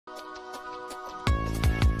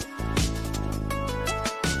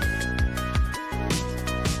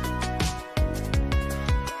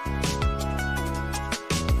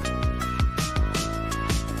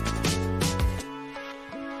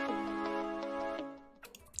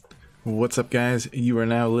What's up, guys? You are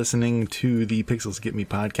now listening to the PixelsGetMe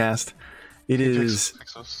podcast. It is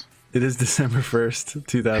December 1st,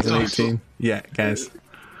 2018. Yeah, guys.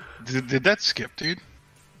 Did that skip, dude?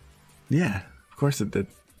 Yeah, of course it did.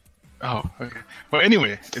 Oh, okay. Well,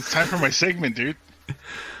 anyway, it's time for my segment, dude.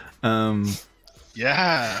 Yeah.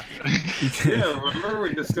 Yeah, remember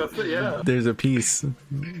we discussed it, yeah. There's a piece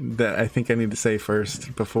that I think I need to say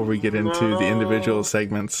first before we get into the individual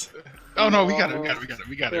segments. Oh no, we got it.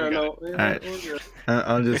 Alright.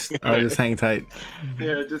 I'll just hang tight.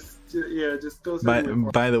 Yeah, just go. By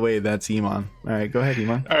the way, that's Emon. Alright, go ahead,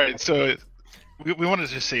 Emon. Alright, so we wanted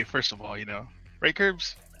to just say, first of all, right,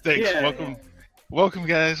 Cerbz? Thanks. Yeah, Welcome,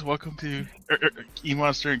 guys. Welcome to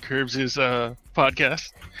E-Monster and Cerbz's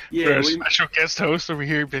podcast. Yeah, we're a special guest host over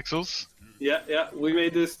here at Pixels. Yeah. We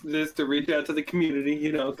made this to reach out to the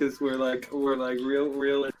community, because we're like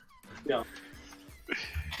real,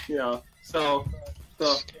 So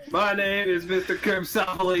my name is Mr. Cerbz.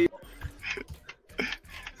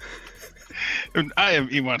 And I am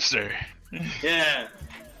E-Monster. Yeah.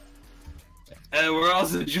 And we're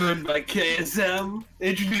also joined by KSM.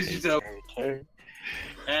 Introduce yourself. Hey,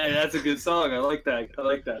 that's a good song. I like that.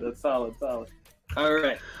 That's solid. All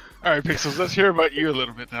right, Pixels. Let's hear about you a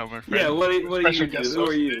little bit now, my friend. Yeah, what do you do? Guest Who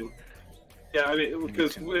are you? Yeah, I mean,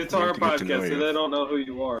 because it's our podcast, so they don't know who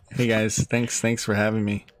you are. Hey guys, thanks for having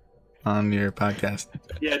me on your podcast.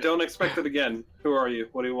 Yeah, don't expect it again. Who are you?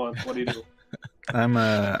 What do you want? What do you do? I'm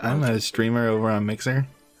a streamer over on Mixer.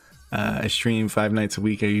 I stream 5 nights a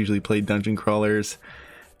week. I usually play dungeon crawlers,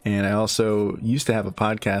 and I also used to have a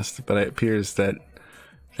podcast, but it appears that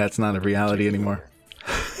that's not a reality anymore.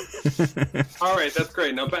 All right, that's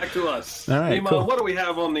great. Now back to us. All right, Emon, cool. What do we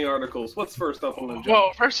have on the articles? What's first up on the agenda?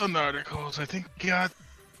 Well, first on the articles, I think we got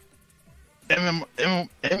MMPG.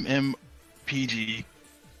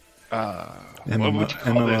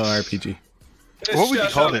 MMORPG. What would you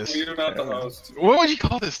call this? You're not the host. What would you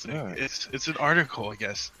call this thing? It's an article, I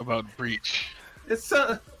guess, about Breach. It's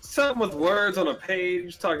something with words on a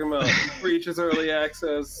page talking about Breach's early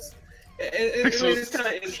access. It's kind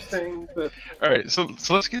of interesting. But... All right, so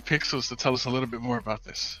let's get Pixels to tell us a little bit more about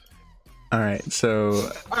this. All right,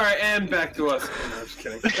 and back to us. No, I'm just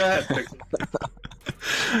kidding. Go ahead,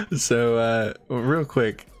 Pixels. So real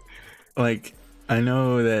quick, I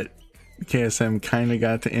know that KSM kind of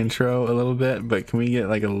got the intro a little bit, but can we get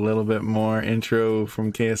a little bit more intro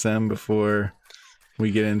from KSM before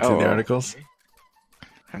we get into the articles?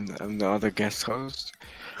 I'm the other guest host.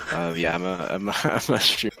 Yeah, I'm a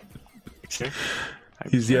streamer.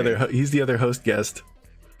 He's the other host guest.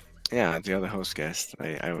 Yeah, the other host guest.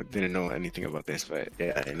 I didn't know anything about this, but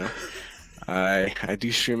yeah, I know. I do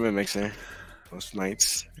stream a Mixer most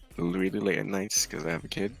nights, really late at nights because I have a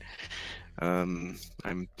kid. I'm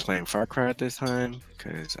playing Far Cry at this time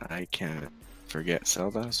because I can't forget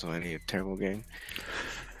Zelda, so I need a terrible game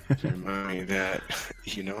to remind me that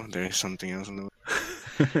there's something else in the world.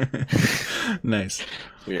 Nice.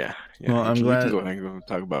 Yeah. Well, I'm glad to go ahead and go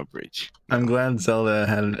talk about Breach. I'm glad Zelda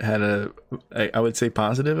had a I would say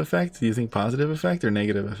positive effect. Do you think positive effect or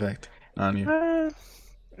negative effect on you?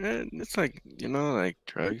 It's like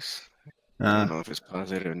drugs. I don't know if it's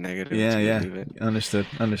positive or negative. Yeah. Understood.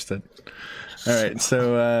 All right.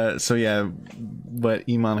 So yeah, what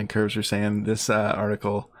Emon and Cerbz are saying. This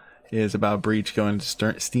article is about Breach going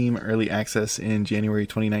to Steam Early Access in January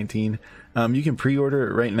 2019. You can pre-order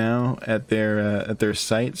it right now at their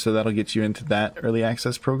site, so that'll get you into that early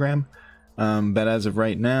access program. But as of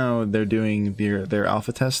right now, they're doing their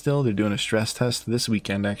alpha test still. They're doing a stress test this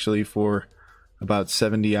weekend, actually, for about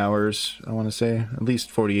 70 hours, I want to say, at least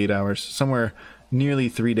 48 hours, somewhere nearly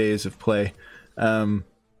 3 days of play.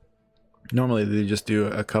 Normally they just do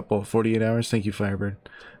a couple, 48 hours. Thank you, Firebird.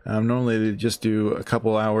 Normally they just do a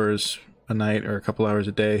couple hours a night or a couple hours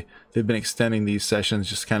a day. They've been extending these sessions,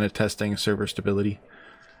 just kind of testing server stability.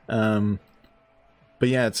 But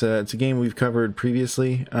yeah, it's a game we've covered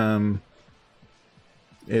previously.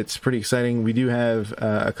 It's pretty exciting. We do have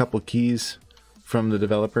a couple keys from the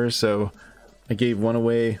developers, so I gave one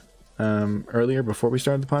away earlier before we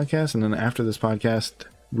started the podcast, and then after this podcast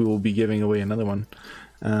we will be giving away another one.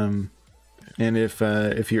 And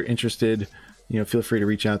if you're interested, feel free to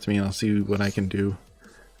reach out to me and I'll see what I can do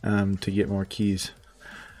to get more keys.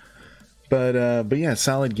 But yeah,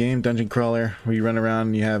 solid game, dungeon crawler where you run around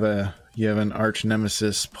and you have an arch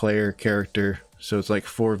nemesis player character, so it's like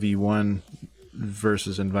 4v1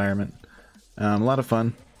 versus environment. A lot of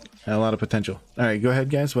fun, a lot of potential. All right, go ahead,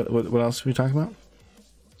 guys. What else are we talking about?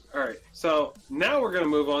 All right, so now we're gonna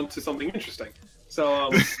move on to something interesting. So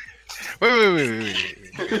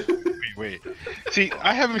wait. See,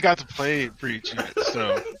 I haven't got to play Breach yet,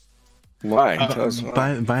 so Why? Tell us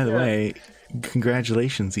why. By the way,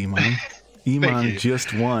 congratulations, Emon. Emon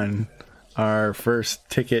just won our first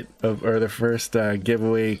ticket or the first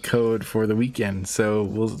giveaway code for the weekend. So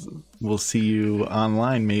we'll see you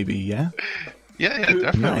online, maybe. Yeah. Yeah,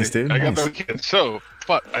 definitely. Nice, dude. I got the weekend. So,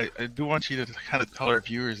 but I do want you to kind of tell our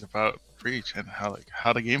viewers about Verge and how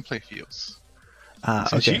the gameplay feels.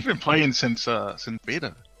 Since you've been playing since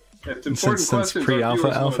beta. Since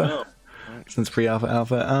pre-alpha. Since pre-alpha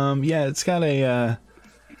alpha. Yeah, it's got a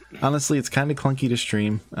honestly, it's kind of clunky to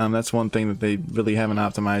stream. That's one thing that they really haven't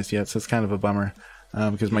optimized yet, so it's kind of a bummer.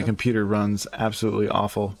 Because my computer runs absolutely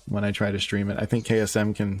awful when I try to stream it. I think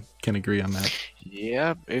KSM can agree on that.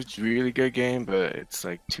 Yeah, it's a really good game, but it's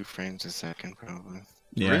like 2 frames a second probably.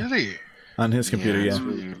 Yeah. Really? On his computer, yeah.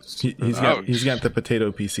 He's got the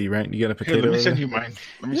potato PC, right? You got a potato. Here, let me send you mine.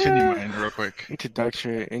 Let me send you mine real quick.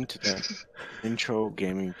 Introduction into the intro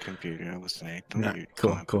gaming computer, I would say.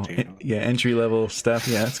 Cool. Yeah, entry level stuff.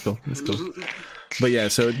 Yeah, that's cool. But yeah,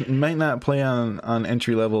 so it might not play on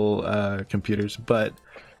entry level computers, but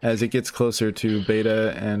as it gets closer to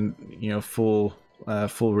beta and full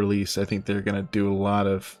release, I think they're gonna do a lot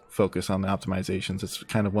of focus on the optimizations. It's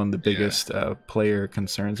kind of one of the biggest player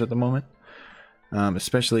concerns at the moment,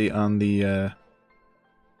 especially on the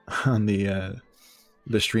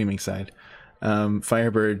streaming side.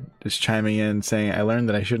 Firebird is chiming in saying, "I learned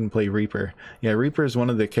that I shouldn't play Reaper." Yeah, Reaper is one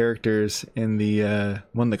of the characters in the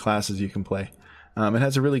one of the classes you can play. It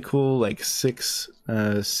has a really cool like six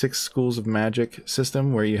schools of magic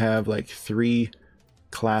system where you have like 3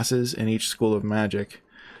 classes in each school of magic,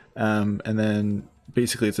 and then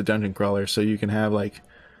basically it's a dungeon crawler, so you can have like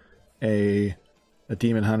a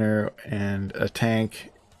demon hunter and a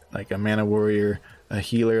tank, like a mana warrior, a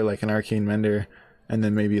healer like an arcane mender, and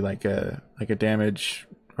then maybe like a damage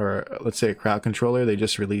or let's say a crowd controller. They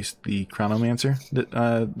just released the chronomancer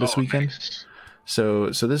this weekend. Nice. So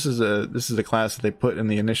this is a class that they put in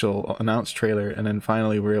the initial announced trailer, and then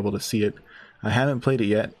finally we're able to see it. I haven't played it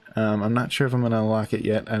yet. I'm not sure if I'm going to unlock it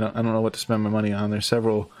yet. I don't know what to spend my money on. There's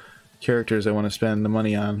several characters I want to spend the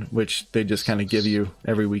money on, which they just kind of give you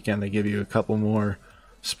every weekend. They give you a couple more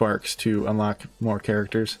sparks to unlock more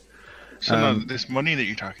characters. So now, this money that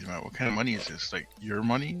you're talking about, what kind of money is this? Like your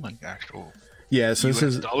money, like actual? Yeah, so this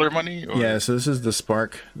is dollar money. Or? Yeah, so this is the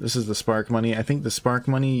spark. This is the spark money. I think the spark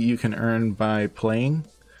money you can earn by playing,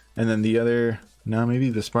 and then the other. No, maybe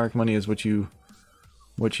the spark money is what you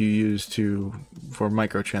use for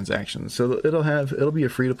microtransactions. So it'll be a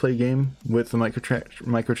free to play game with the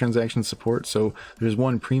microtransaction support. So there's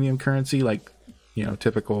one premium currency, like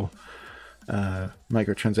typical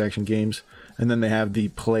microtransaction games, and then they have the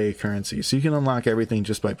play currency. So you can unlock everything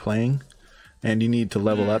just by playing. And you need to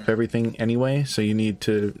level up everything anyway, so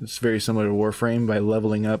it's very similar to Warframe. By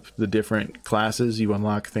leveling up the different classes, you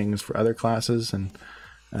unlock things for other classes, and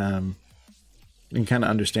you can kind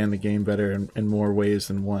of understand the game better in more ways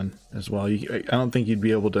than one as well. I don't think you'd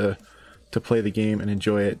be able to play the game and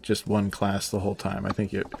enjoy it just one class the whole time. I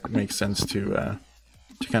think it makes sense to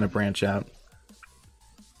kind of branch out.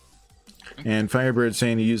 And Firebird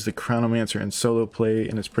saying to use the Chronomancer in solo play,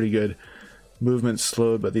 and it's pretty good. Movement's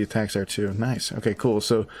slowed, but the attacks are too. Nice. Okay, cool.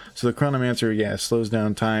 So the Chronomancer, slows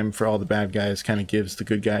down time for all the bad guys, kind of gives the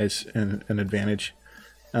good guys an advantage.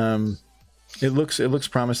 It looks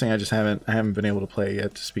promising. I haven't been able to play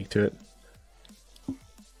yet to speak to it.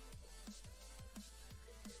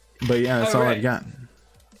 But yeah, that's all I've got.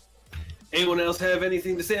 Anyone else have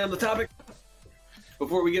anything to say on the topic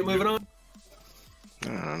before we get moving on? I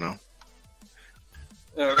don't know.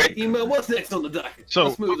 All right, Emon, what's next on the docket? So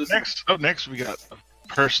up next, we got a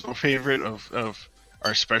personal favorite of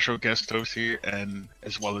our special guest host here, and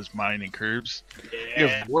as well as mine and Cerbz.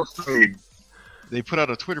 Yeah. Warframe. They put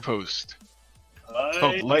out a Twitter post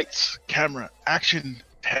called "Lights, Camera, Action,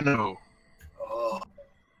 Tenno." Oh.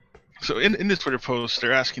 So in this Twitter post,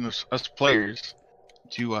 they're asking us players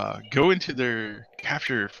to go into their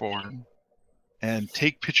Capture form and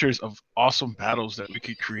take pictures of awesome battles that we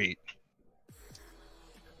could create.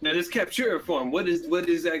 Now, this Captura form, what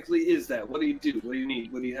exactly is that? What do you do? What do you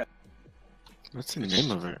need? What do you have? What's the name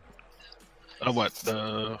of it? What?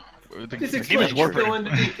 The Just game is Warframe. Go into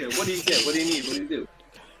detail. What do you get? What do you need? What do you do?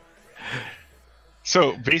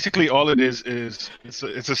 So basically, all it is it's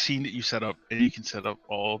a scene that you set up, and you can set up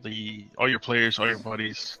all your players, all your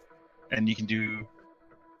buddies, and you can do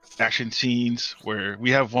action scenes where we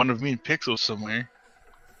have one of me and Pixels somewhere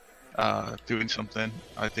doing something.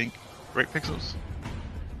 I think, right, Pixels?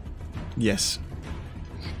 Yes.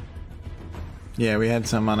 Yeah, we had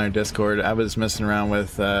some on our Discord. I was messing around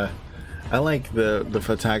with I like the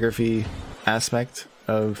photography aspect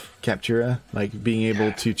of Captura, like being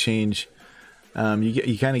able to change.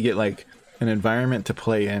 You kind of get like an environment to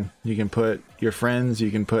play in. You can put your friends.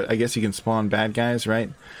 You can put. I guess you can spawn bad guys, right?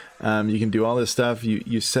 You can do all this stuff.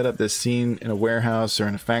 You set up this scene in a warehouse or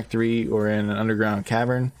in a factory or in an underground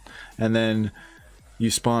cavern, and then you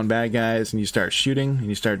spawn bad guys and you start shooting and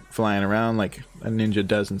you start flying around like a ninja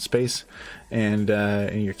does in space, and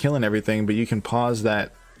you're killing everything. But you can pause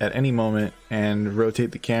that at any moment and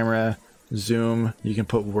rotate the camera, zoom. You can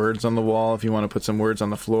put words on the wall if you want to put some words on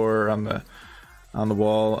the floor or on the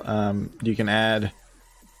wall. You can add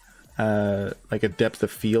like a depth of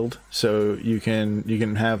field, so you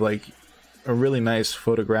can have like a really nice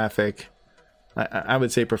photographic, I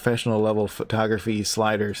would say professional level photography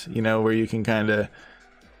sliders, you know, where you can kind of,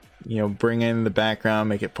 you know, bring in the background,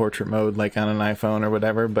 make it portrait mode like on an iPhone or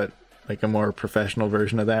whatever, but like a more professional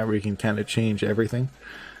version of that where you can kind of change everything.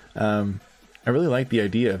 I really like the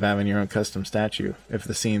idea of having your own custom statue if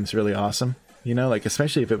the scene's really awesome, you know, like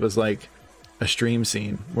especially if it was like a stream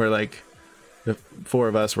scene where like the 4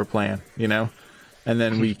 of us were playing, you know, and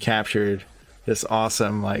then we captured this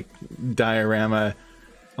awesome like diorama,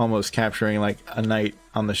 almost capturing like a night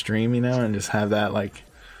on the stream, you know, and just have that like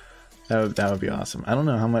that would be awesome. I don't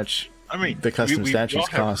know how much the custom statues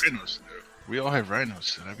cost. We all have rhinos,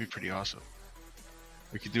 so that'd be pretty awesome.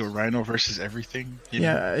 We could do a rhino versus everything.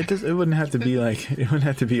 Yeah, it wouldn't have to be like, it wouldn't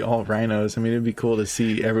have to be all rhinos. I mean, it'd be cool to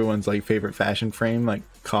see everyone's like favorite fashion frame like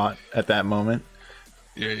caught at that moment.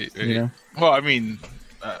 Yeah, you know. Well, I mean,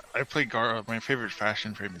 I play Gara. My favorite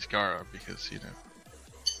fashion frame is Gara because, you know,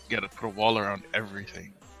 you got to put a wall around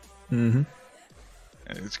everything. Mm-hmm.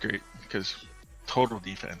 And it's great because total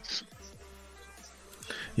defense.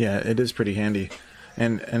 Yeah, it is pretty handy.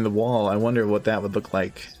 And the wall, I wonder what that would look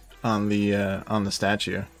like on the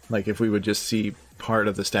statue. Like if we would just see part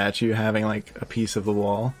of the statue having like a piece of the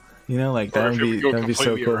wall, you know, like that would be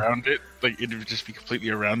so cool. Around it, like it would just be completely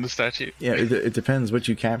around the statue. Yeah, it depends what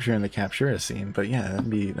you capture in the Captura scene, but yeah, that'd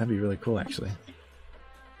be really cool actually.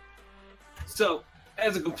 So,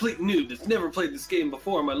 as a complete noob that's never played this game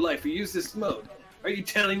before in my life or used this mode, are you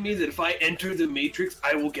telling me that if I enter the Matrix,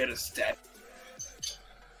 I will get a stat?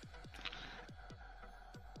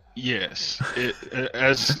 Yes.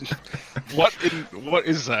 What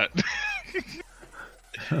is that?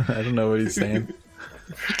 I don't know what he's saying.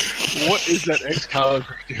 What is that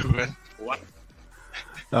Excalibur doing? What?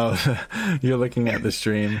 Oh, you're looking at the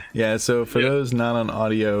stream. Yeah, so for those not on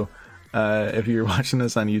audio, if you're watching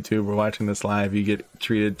this on YouTube or watching this live, you get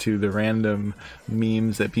treated to the random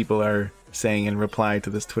memes that people are saying in reply to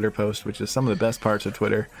this Twitter post, which is some of the best parts of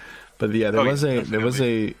Twitter. But yeah, there was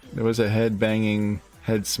a head banging,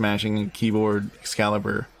 head smashing keyboard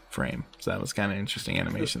Excalibur frame. So that was kind of interesting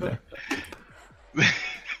animation there.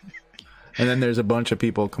 And then there's a bunch of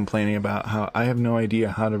people complaining about how I have no idea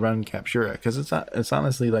how to run Captura because it's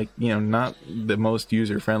honestly like, you know, not the most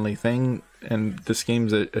user friendly thing. And this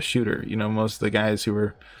game's a shooter. You know, most of the guys who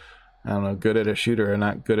are, I don't know, good at a shooter are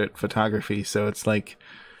not good at photography. So it's like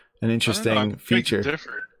an interesting feature. It's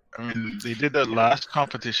different. I mean, they did that last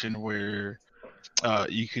competition where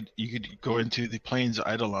you could go into the Plains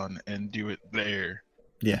Eidolon and do it there.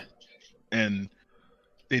 Yeah. And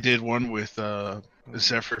they did one with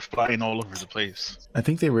Zephyr flying all over the place. I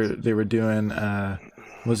think they were doing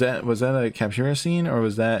was that a Captura scene or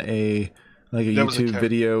was that a YouTube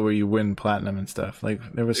video where you win platinum and stuff? Like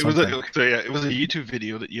there was something. It was a YouTube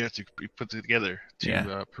video that you have to put together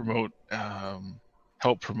to promote,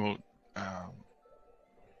 help promote.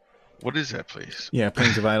 What is that place? Yeah,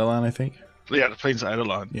 Plains of Eidolon, I think. Yeah, the Plains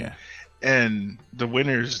Eidolon. Yeah. And the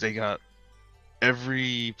winners, they got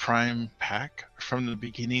every Prime pack from the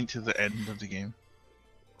beginning to the end of the game.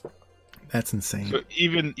 That's insane. So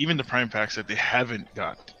even the Prime packs that they haven't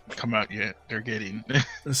come out yet, they're getting.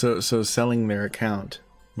 so selling their account,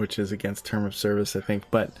 which is against term of service, I think,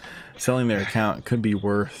 but selling their account could be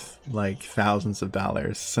worth like thousands of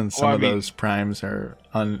dollars since some of those Primes are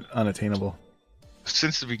unattainable.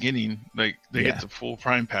 Since the beginning, like they get the full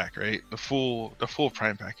Prime pack, right? The full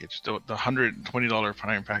Prime package, the $120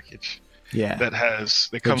 Prime package. Yeah. That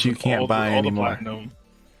comes with all the platinum,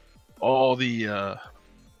 all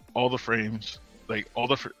the frames, all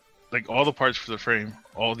the parts for the frame,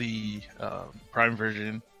 all the Prime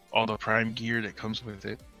version, all the Prime gear that comes with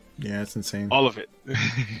it. Yeah, it's insane. All of it.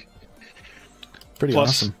 Pretty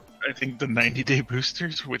awesome. I think the 90-day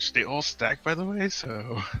boosters, which they all stack, by the way,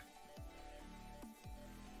 so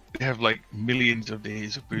they have like millions of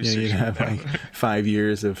days of boosters. Yeah, you have like 5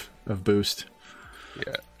 years of boost.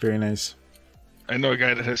 Yeah. Very nice. I know a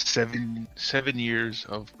guy that has seven years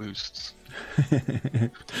of boosts.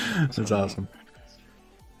 That's awesome.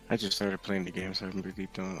 I just started playing the game, so I really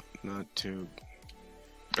don't not too.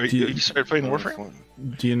 You started playing Warframe?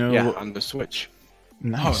 Do you know? Yeah, on the Switch.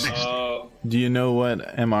 Nice. Do you know what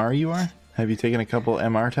MR you are? Have you taken a couple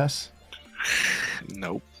MR tests?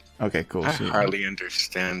 Nope. Okay, cool. I hardly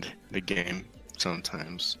understand the game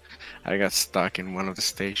sometimes. I got stuck in one of the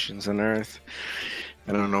stations on Earth.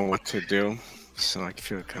 I don't know what to do, so I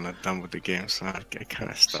feel kind of done with the game, so I kind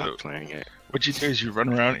of stopped playing it. What you do is you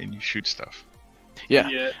run around and you shoot stuff.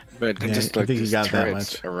 Yeah. But just like these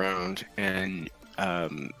turrets around, and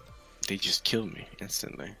they just kill me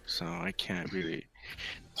instantly, so I can't really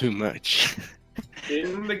do much.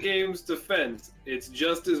 In the game's defense, it's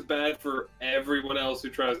just as bad for everyone else who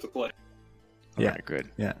tries to play. Yeah, good.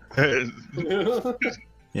 Yeah.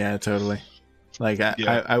 Yeah, totally. Like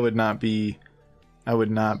I would not be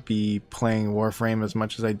playing Warframe as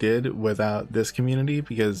much as I did without this community,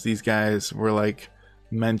 because these guys were like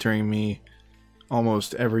mentoring me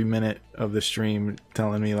almost every minute of the stream,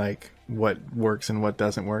 telling me like what works and what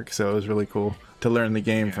doesn't work. So it was really cool to learn the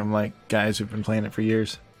game from like guys who've been playing it for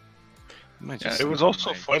years. Yeah, it was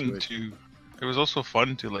also fun to. It was also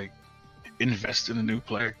fun to like invest in a new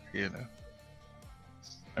player. You know,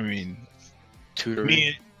 I mean, tutoring.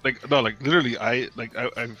 Me, literally, I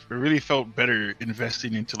really felt better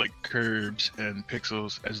investing into like Cerbz and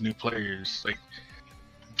Pixels as new players, like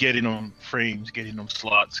getting them frames, getting them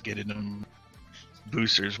slots, getting them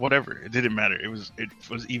boosters, whatever. It didn't matter. It was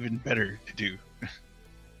even better to do.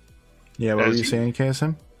 Yeah, what were you saying,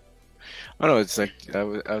 KSM? Oh no, it's like I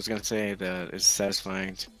was gonna say that it's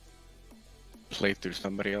satisfying to play through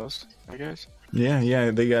somebody else, I guess. Yeah,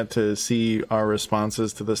 they got to see our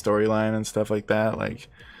responses to the storyline and stuff like that. Like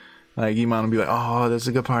Emon would be like, "Oh, this is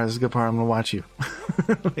a good part. This is a good part. I'm gonna watch you.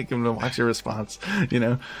 Like I'm gonna watch your response." You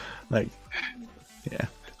know, like yeah.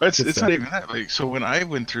 It's not even that. Like so, when I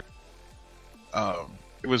went through,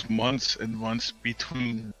 it was months and months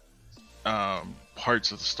between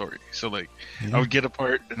parts of the story. So like I would get a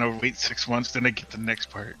part and I would wait 6 months, then I get the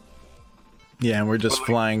next part. Yeah, and we're just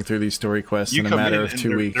flying through these story quests in a matter of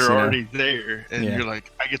 2 weeks. They're already there, and you're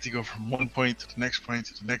like, I get to go from one point to the next point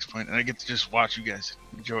to the next point, and I get to just watch you guys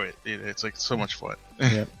enjoy it. It's like so much fun.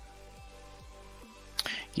 Yep.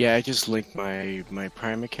 Yeah, I just linked my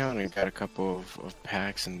Prime account and got a couple of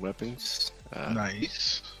packs and weapons.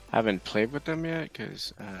 Nice. I haven't played with them yet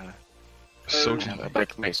because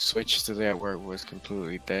like my Switch today at work was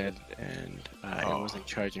completely dead, and it wasn't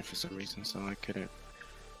charging for some reason, so I couldn't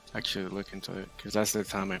actually look into it, because that's the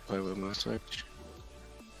time I play with my Switch.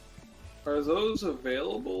 Are those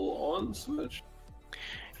available on Switch?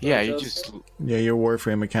 Yeah, your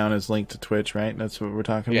Warframe account is linked to Twitch, right? That's what we're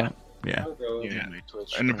talking about? Yeah. Yeah.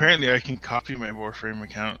 And apparently I can copy my Warframe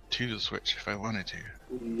account to the Switch if I wanted to.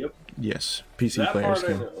 Yep. Yes, PC that players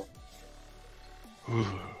can.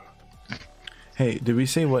 Hey, did we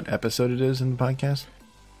say what episode it is in the podcast?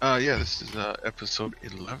 Yeah, this is episode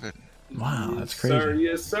 11. Wow, that's crazy.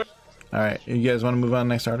 Yes, sir. All right, you guys want to move on to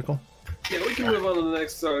the next article? Yeah, we can move on to the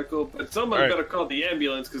next article, but someone better call the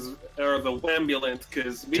ambulance, or the wambulance,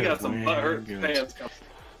 because we got some butthurt fans coming.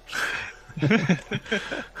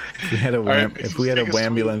 If we had a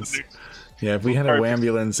wambulance, if we had a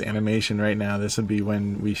wambulance animation right now, this would be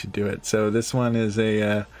when we should do it. So this one is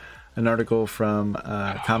an article from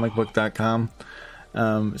comicbook.com.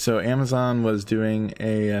 So Amazon was doing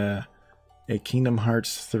a Kingdom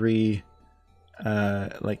Hearts 3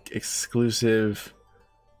 like exclusive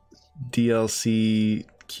DLC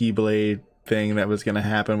Keyblade thing that was going to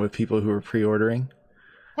happen with people who were pre-ordering.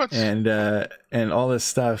 What? And all this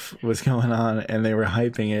stuff was going on, and they were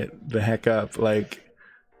hyping it the heck up, like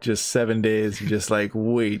just 7 days, just like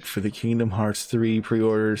wait for the Kingdom Hearts 3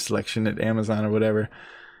 pre-order selection at Amazon or whatever.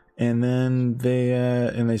 And then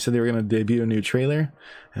they said they were going to debut a new trailer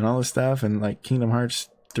and all this stuff, and like Kingdom Hearts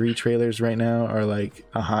 3 trailers right now are like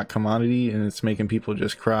a hot commodity, and it's making people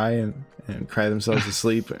just cry and cry themselves to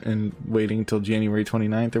sleep and waiting until January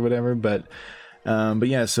 29th or whatever. But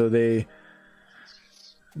yeah, so the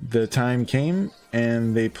time came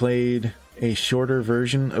and they played a shorter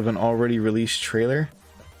version of an already released trailer,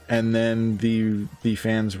 and then the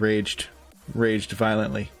fans raged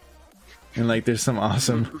violently. And like there's some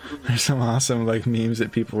awesome like memes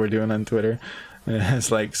that people were doing on Twitter, and it has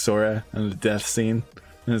like Sora and the death scene,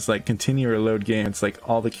 and it's like continue or load game. It's like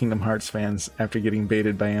all the Kingdom Hearts fans after getting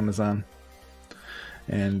baited by Amazon.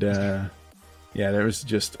 And yeah, there was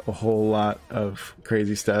just a whole lot of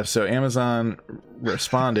crazy stuff. So Amazon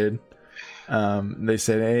responded. They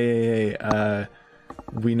said, hey,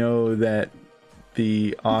 we know that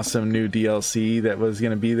the awesome new DLC that was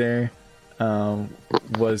going to be there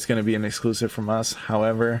was going to be an exclusive from us.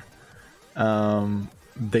 However,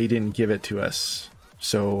 they didn't give it to us.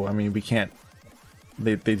 So I mean, we can't.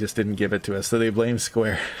 They just didn't give it to us. So they blame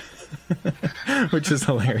Square, which is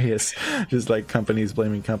hilarious. Just like companies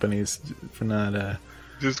blaming companies for not.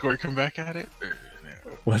 Did Square come back at it? Or,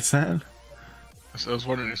 no? What's that? So I was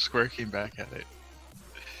wondering if Square came back at it.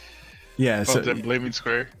 Yeah. So them blaming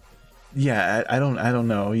Square. Yeah, I don't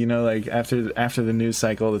know. You know, like after the news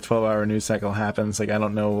cycle, the 12-hour news cycle happens. Like I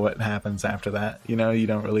don't know what happens after that. You know, you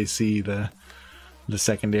don't really see the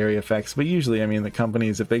secondary effects. But usually, I mean, the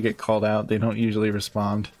companies, if they get called out, they don't usually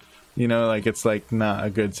respond. You know, like it's like not a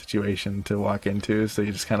good situation to walk into. So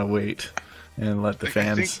you just kind of wait and let the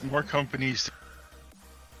fans. I think more companies.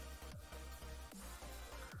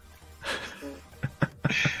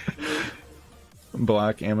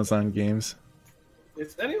 Block Amazon games.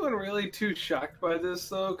 Is anyone really too shocked by this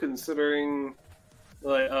though, considering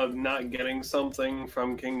like not getting something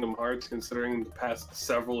from Kingdom Hearts, considering the past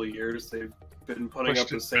several years they've been putting up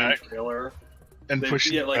the same trailer and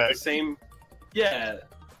pushing like back. the same, and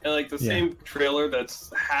like the same trailer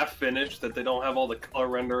that's half finished, that they don't have all the color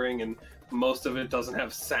rendering and most of it doesn't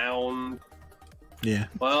have sound. Yeah.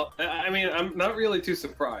 Well, I mean, I'm not really too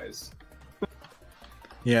surprised.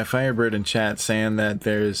 Yeah, Firebird in chat saying that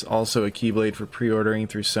there's also a Keyblade for pre-ordering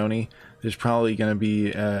through Sony. There's probably going to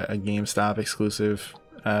be a GameStop exclusive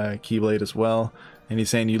Keyblade as well. And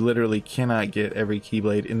he's saying you literally cannot get every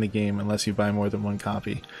Keyblade in the game unless you buy more than one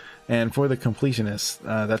copy. And for the completionists,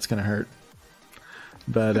 that's going to hurt.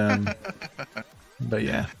 But but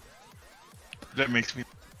yeah. That makes me.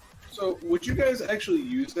 So, would you guys actually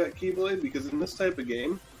use that Keyblade? Because in this type of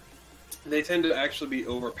game, they tend to actually be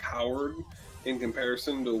overpowered in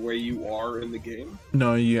comparison to where you are in the game.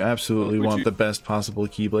 No, you absolutely want the best possible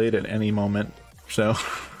Keyblade at any moment. So,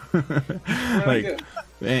 like,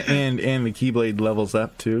 and the Keyblade levels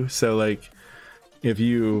up too. So, like, if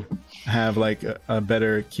you have like a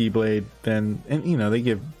better Keyblade, then, and you know, they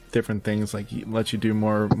give different things, like let you do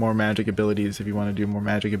more magic abilities if you want to do more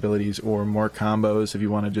magic abilities, or more combos if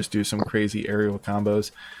you want to just do some crazy aerial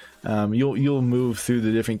combos. You'll move through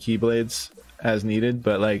the different Keyblades as needed,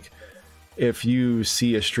 but like, if you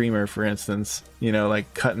see a streamer, for instance, you know,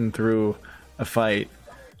 like cutting through a fight,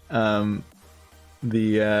 you'll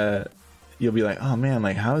be like, oh man,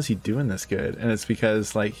 like how is he doing this good? And it's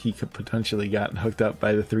because like he could potentially got hooked up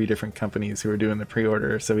by the 3 different companies who are doing the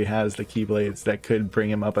pre-order, so he has the Keyblades that could bring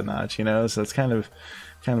him up a notch, you know. So it's kind of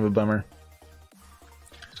a bummer.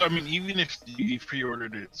 So I mean, even if you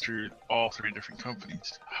pre-ordered it through all 3 different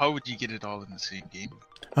companies, how would you get it all in the same game?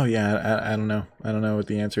 Oh yeah, I don't know. I don't know what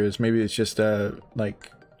the answer is. Maybe it's just like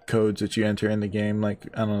codes that you enter in the game, like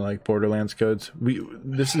I don't know, like Borderlands codes.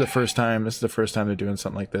 This is the first time they're doing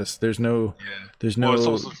something like this. There's no. Well, it's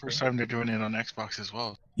also the first time they're doing it on Xbox as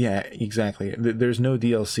well. Yeah, exactly. There's no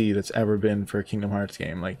DLC that's ever been for a Kingdom Hearts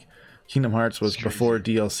game. Like Kingdom Hearts was before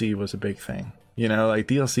DLC was a big thing. You know, like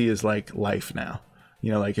DLC is like life now.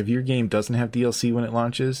 You know, like if your game doesn't have DLC when it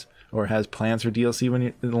launches, or has plans for DLC when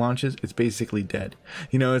it launches, it's basically dead.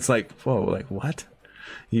 You know, it's like, whoa, like what?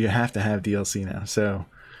 You have to have DLC now. So,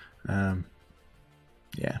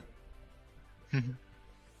 yeah.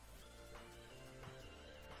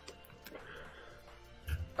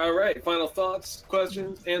 All right, final thoughts,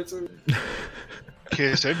 questions, answers.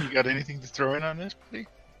 KSM, you got anything to throw in on this, buddy?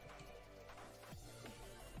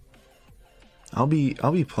 I'll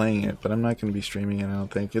be playing it, but I'm not going to be streaming it. I don't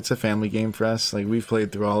think it's a family game for us. Like we've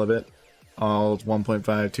played through all of it, all 1.5,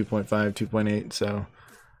 2.5, 2.8. So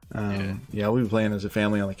yeah, we'll be playing as a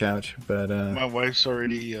family on the couch. But my wife's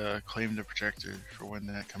already claimed the projector for when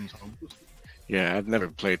that comes home. Yeah, I've never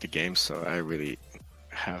played the game, so I really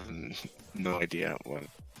have no idea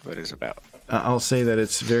what it's about. I'll say that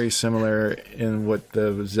it's very similar in what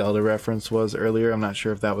the Zelda reference was earlier. I'm not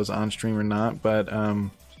sure if that was on stream or not, but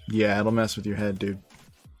yeah, it'll mess with your head, dude.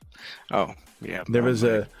 Oh, yeah. There was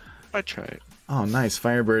I tried. Oh, nice.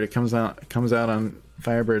 Firebird. It comes out on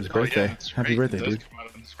Firebird's birthday. Yeah, Happy birthday, it does dude. come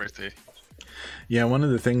out on his birthday. Yeah, one of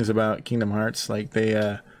the things about Kingdom Hearts, like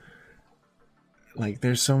they like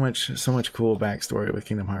there's so much cool backstory with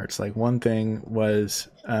Kingdom Hearts. Like one thing was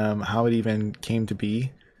how it even came to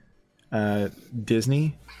be.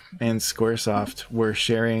 Disney and Squaresoft were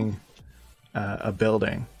sharing a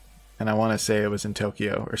building, and I want to say it was in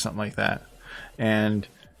Tokyo or something like that. And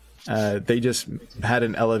they just had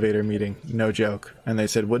an elevator meeting, no joke, and they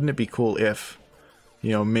said, wouldn't it be cool if,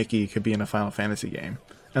 you know, Mickey could be in a Final Fantasy game?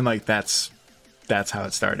 And like that's how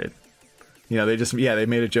it started. You know, they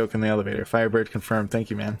made a joke in the elevator. Firebird confirmed, thank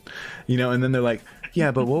you, man. You know, and then they're like,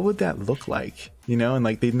 yeah, but what would that look like? You know, and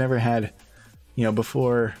like they'd never had, you know,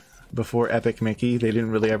 before before Epic Mickey, they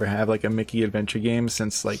didn't really ever have like a Mickey adventure game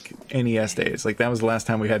since like NES days. Like that was the last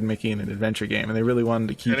time we had Mickey in an adventure game, and they really wanted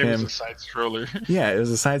to keep and it him. was a side scroller. Yeah, it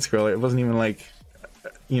was a side scroller. It wasn't even like,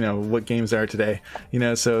 you know, what games are today. You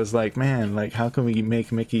know, so it's like, man, like how can we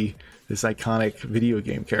make Mickey this iconic video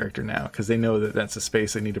game character now? Because they know that that's a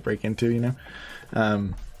space they need to break into. You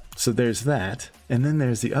know, so there's that, and then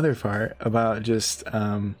there's the other part about just.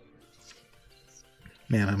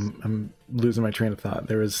 Man, I'm losing my train of thought.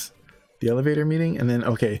 There was the elevator meeting, and then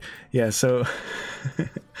okay, yeah. So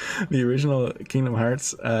the original Kingdom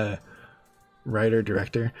Hearts writer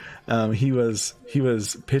director, he was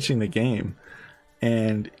pitching the game,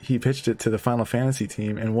 and he pitched it to the Final Fantasy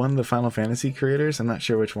team, and one of the Final Fantasy creators, I'm not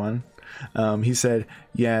sure which one, he said,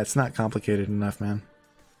 "Yeah, it's not complicated enough, man.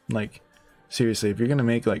 Like." Seriously, if you're going to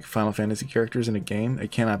make like Final Fantasy characters in a game,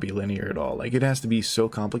 it cannot be linear at all. Like it has to be so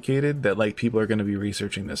complicated that like people are going to be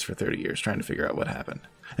researching this for 30 years trying to figure out what happened.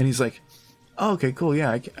 And he's like, "Oh, okay, cool.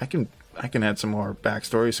 Yeah, I can add some more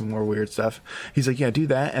backstory, some more weird stuff." He's like, "Yeah, do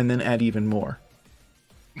that and then add even more.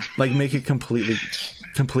 Like make it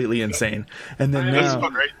completely insane." And then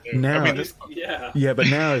yeah, but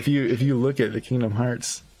now if you look at the Kingdom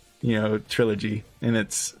Hearts, you know, trilogy, and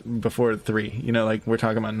it's before 3, you know, like we're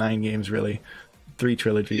talking about 9 games really, 3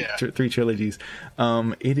 trilogies.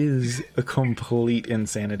 It is a complete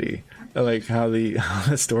insanity, like how the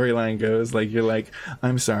storyline goes. Like you're like,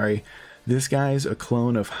 I'm sorry, this guy's a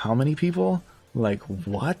clone of how many people? Like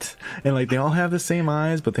what? And like they all have the same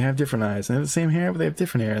eyes, but they have different eyes, and they have the same hair, but they have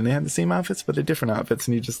different hair, and they have the same outfits, but they're different outfits,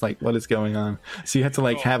 and you're just like, what is going on? So you have to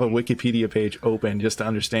like have a Wikipedia page open just to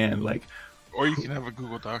understand like. Or you can have a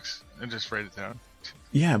Google Docs and just write it down.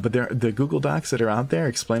 Yeah, but the Google Docs that are out there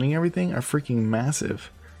explaining everything are freaking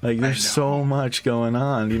massive. Like there's so much going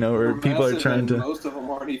on, you know, or people are trying to. Most of them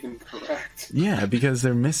aren't even correct. Yeah, because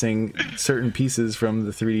they're missing certain pieces from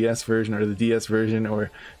the 3DS version or the DS version,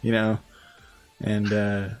 or you know, and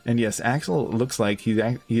yes, Axel looks like he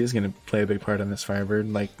is going to play a big part on this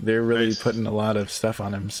Firebird. Like they're really putting a lot of stuff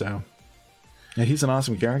on him, so. Yeah, he's an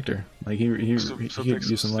awesome character. Like he could use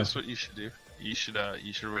some love. That's what you should do. You should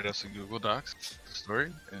write us a Google Docs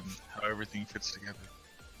story and how everything fits together.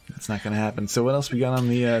 That's not gonna happen. So what else we got on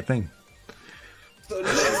the thing? So the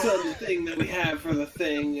next other thing that we have for the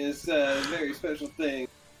thing is a very special thing.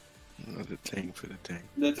 The thing for the thing.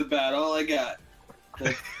 That's about all I got.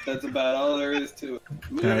 That's about all there is to it.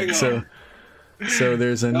 Moving on. So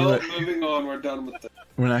there's a new. Moving on. We're done with that.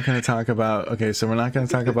 We're not going to talk about. Okay, so we're not going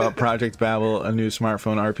to talk about Project Babel, a new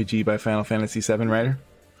smartphone RPG by Final Fantasy VII writer.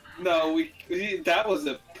 No, that was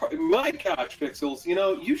my gosh, Pixels. You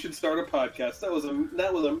know, you should start a podcast. That was an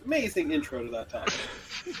amazing intro to that topic.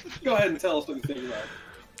 Go ahead and tell us what you think about it.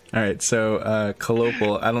 All right, so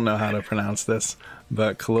Colopal. I don't know how to pronounce this,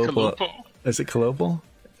 but Colopal. Is it Colopal?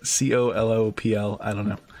 COLOPL. I don't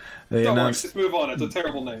know. Just move on. It's a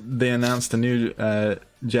terrible name. They announced a new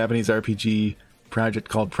Japanese RPG project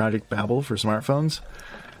called Project Babel for smartphones.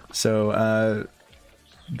 So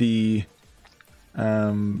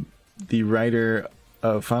the writer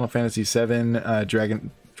of Final Fantasy VII,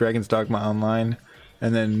 Dragon's Dogma Online,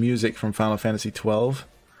 and then music from Final Fantasy 12.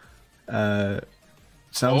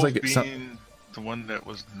 Sounds like it's the one that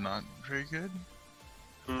was not very good.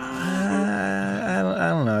 I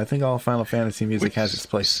don't know. I think all Final Fantasy music has its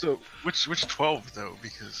place. So which 12 though?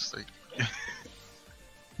 Because like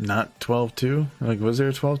not 12-2? Like was there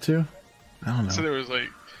a 12-2? I don't know. So there was like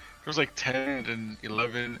 10 and then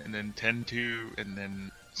 11 and then 10-2 and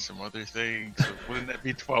then some other thing. So wouldn't that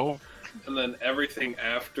be 12? And then everything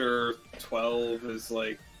after 12 is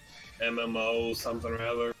like MMO something or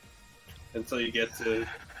other until you get to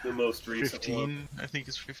the most recent 15, one. I think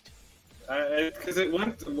it's 15. Because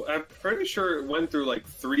I'm pretty sure it went through like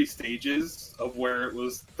 3 stages of where it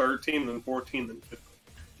was 13, then 14, then 15.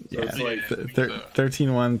 So yeah, it's like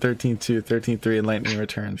 13-1, 13-2, 13-3, and Lightning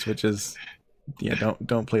Returns, which is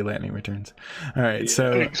don't play Lightning Returns. All right,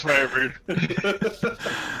 so expired.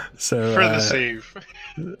 So for the save.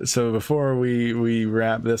 So before we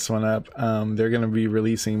wrap this one up, they're going to be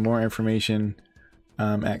releasing more information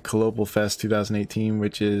at Colopal Fest 2018,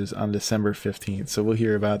 which is on December 15th. So we'll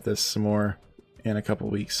hear about this some more in a couple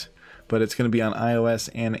weeks. But it's going to be on iOS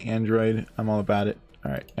and Android. I'm all about it.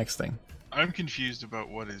 All right, next thing. I'm confused about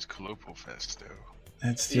what is Colopal Fest, though.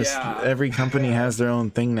 It's just every company has their own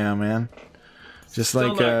thing now, man. Just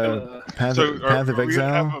like Path of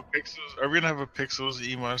Exile. Are we gonna have a Pixels,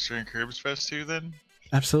 E-Monster, and Cerbz Fest too then?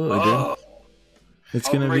 Absolutely, dude. It's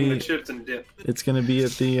gonna be the chips and dip. It's gonna be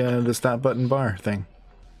at the Stop Button Bar thing.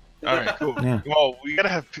 All right, cool. Yeah. Well, we gotta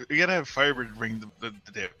have Firebird bring the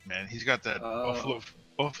dip, man. He's got that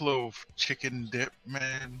buffalo chicken dip,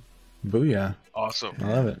 man. Booyah. Awesome. I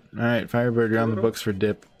love it. All right, Firebird, you're on the books for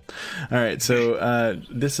dip. All right, so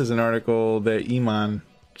this is an article that Emon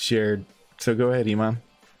shared. So go ahead, Emon.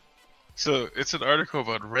 So it's an article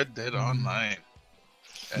about Red Dead Online.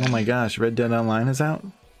 Oh my gosh, Red Dead Online is out?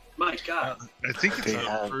 My God. I think it's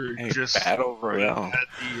out for just battle royale. at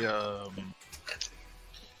the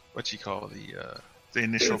what you call the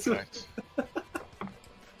initial packs.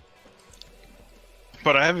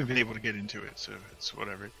 But I haven't been able to get into it, so it's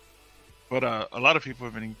whatever. But a lot of people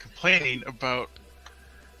have been complaining about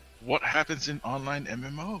what happens in online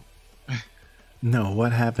MMO. No,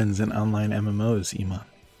 what happens in online MMOs, Emon?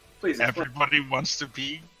 Please. Everybody wants to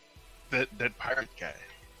be that pirate guy,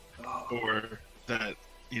 Oh. or that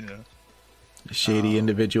A shady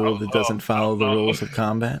individual that doesn't follow the rules of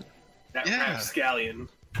combat? That Yeah. rapscallion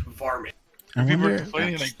varmint. I people are wonder.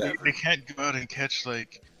 complaining like they can't go out and catch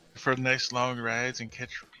for nice long rides and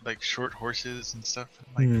catch short horses and stuff.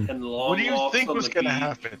 Like, And long what do you walks think on was the gonna beach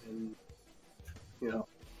happen? and, you know.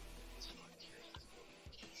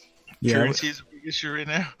 Yeah, currency is a big issue right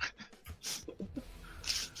now.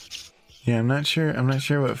 yeah, I'm not sure. I'm not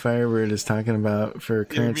sure what Firebird is talking about for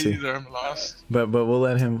Yeah, currency. me neither, I'm lost. But we'll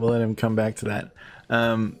let him come back to that.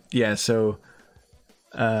 Yeah, so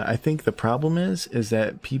I think the problem is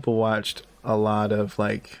that people watched a lot of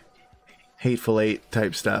like Hateful Eight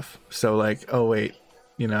type stuff. So like, oh wait,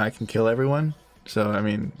 I can kill everyone. So I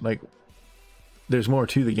mean, like, there's more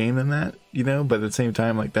to the game than that, But at the same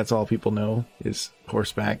time, like, that's all people know is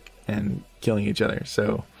horseback and killing each other.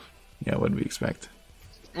 So yeah, what do we expect?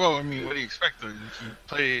 Well, I mean, what do you expect though? If you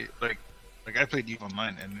play like I played EVE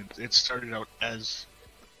Online, and it started out as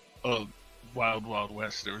a wild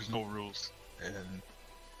west. There was no rules, and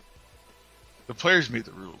the players made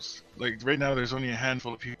the rules. Like right now, there's only a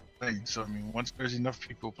handful of people playing. So I mean, once there's enough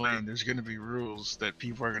people playing, there's going to be rules that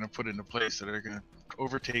people are going to put into place that are going to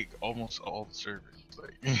overtake almost all the servers.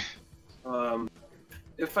 Like,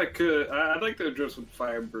 If I could, I'd like to address what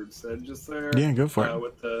Firebird said just there. Yeah, go for it.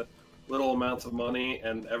 With the little amounts of money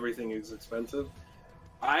and everything is expensive.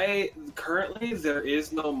 Currently there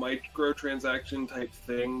is no microtransaction type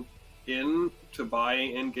thing to buy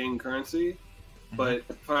in-game currency, but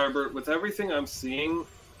Firebird, with everything I'm seeing,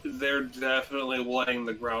 they're definitely laying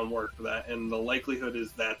the groundwork for that, and the likelihood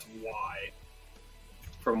is that's why,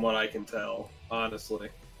 from what I can tell, honestly.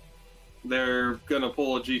 They're gonna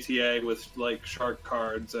pull a GTA with like shark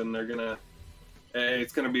cards, and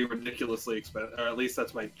it's gonna be ridiculously expensive, or at least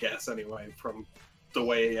that's my guess anyway, from the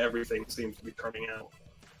way everything seems to be turning out.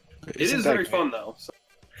 It is very fun though. So.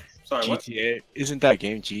 Sorry, GTA what? Isn't that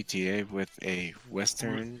game GTA with a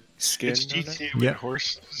Western skin? it's on it? GTA with Yeah.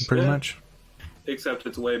 horses. Pretty Yeah. much. Except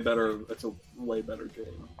it's way better. It's a way better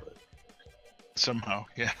game. But... Somehow,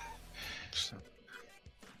 yeah. So,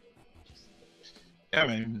 Yeah, I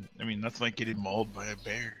mean, nothing like getting mauled by a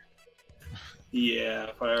bear.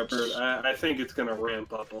 Yeah, Firebird. I think it's gonna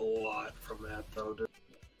ramp up a lot from that though. Dude.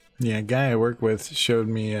 Yeah, a guy I work with showed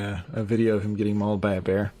me a video of him getting mauled by a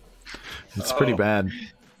bear. It's pretty bad.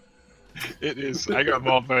 It is. I got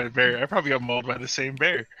mauled by a bear. I probably got mauled by the same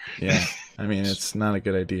bear. Yeah, I mean, it's not a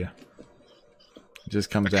good idea. It just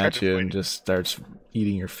comes I tried at to you fight and it. just starts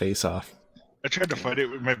eating your face off. I tried to fight it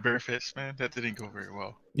with my bare fist, man. That didn't go very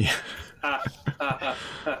well. Yeah,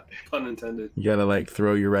 Pun intended. you gotta like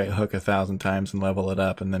throw your right hook 1,000 times and level it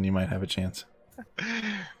up, and then you might have a chance.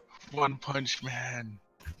 One punch, man.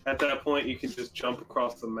 At that point, you can just jump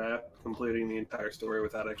across the map, completing the entire story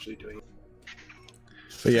without actually doing it.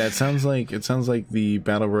 But yeah, it sounds like the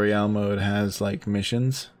battle royale mode has like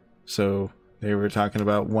missions. So they were talking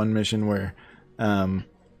about one mission where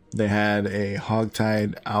they had a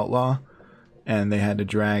hogtied outlaw, and they had to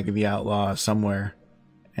drag the outlaw somewhere.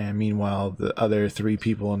 And meanwhile, the other 3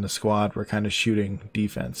 people in the squad were kind of shooting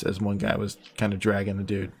defense as one guy was kind of dragging the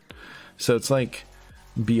dude. So it's like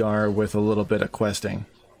BR with a little bit of questing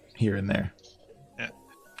here and there. Yeah.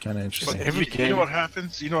 Kind of interesting. But every you game- know what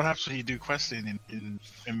happens? You know what happens when you do questing in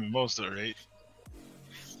MMOs, though, right?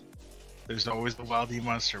 There's always the wild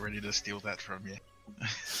monster ready to steal that from you.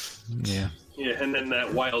 Yeah. Yeah, and then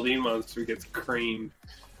that wild monster gets creamed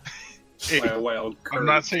Hey, by a wild I'm curve.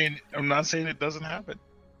 not saying it doesn't happen.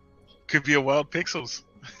 Could be a wild Pixels.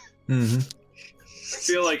 Mm-hmm. I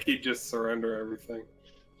feel like he'd just surrender everything.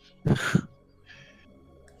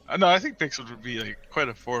 No, I think Pixels would be like quite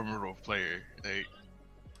a formidable player. Like,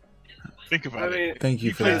 think about I mean, it. Thank you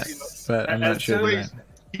He for plays, that, but I'm not as sure soon of as- that.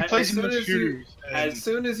 He as plays in soon the as you- shooters. As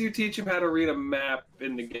soon as you teach him how to read a map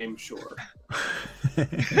in the game, sure.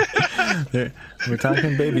 We're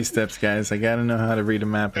talking baby steps, guys. I gotta know how to read a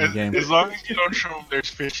map in the game. As long as you don't show him there's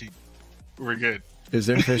fishing, we're good. Is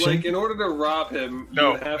there fishing? Like, in order to rob him,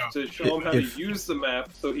 No, you have to show him how to use the map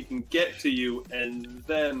so he can get to you, and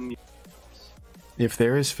then... If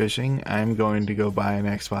there is fishing, I'm going to go buy an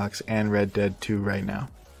Xbox and Red Dead 2 right now.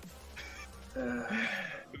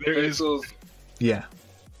 There is. Yeah.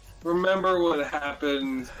 Remember what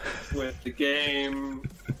happened with the game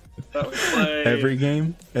that we played? Every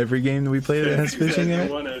game that we play that has fishing in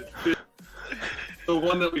it? The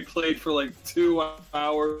one that we played for like 2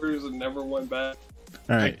 hours and never went back.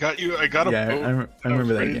 All right. I got a boat. I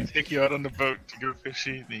remember that game. Take you out on the boat to go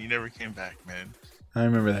fishing, and you never came back, man. I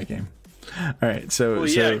remember that game. All right, so... Well,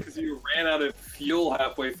 yeah, because you ran out of fuel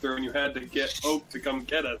halfway through and you had to get Oak to come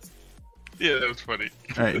get us. Yeah, that was funny.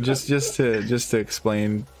 All right, just to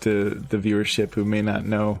explain to the viewership who may not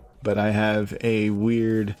know, but I have a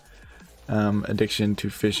weird addiction to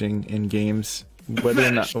fishing in games. Whether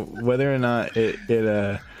or not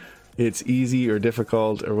it's easy or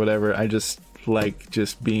difficult or whatever, I just like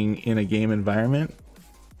just being in a game environment,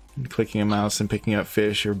 clicking a mouse and picking up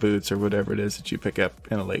fish or boots or whatever it is that you pick up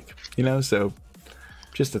in a lake. You know, so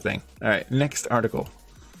just a thing. All right, next article.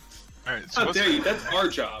 All right, so How dare you? That's our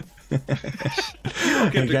job. You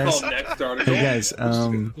don't get to call next article. Hey guys,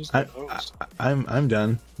 I'm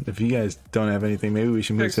done. If you guys don't have anything, maybe we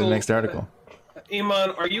should move to the next article.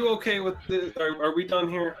 Emon, are you okay with the? Are we done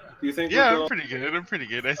here? Do you think? Yeah, I'm pretty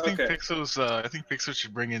good. I think Okay. Pixels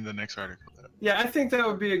should bring in the next article. Yeah, I think that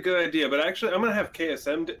would be a good idea. But actually, I'm gonna have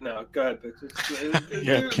KSM. No, go ahead, Pixels.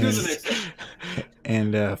 Yeah, do the next one.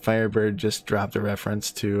 And Firebird just dropped a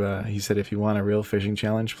reference to. He said, if you want a real fishing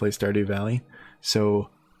challenge, play Stardew Valley. So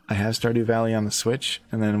I have Stardew Valley on the Switch,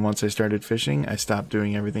 and then once I started fishing, I stopped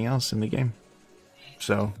doing everything else in the game.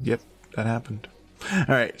 So, yep, that happened. All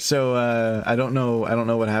right, so I don't know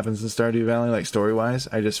what happens in Stardew Valley, like story-wise.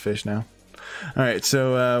 I just fish now. All right,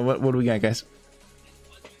 so what do we got, guys?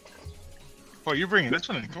 Oh, you're bringing this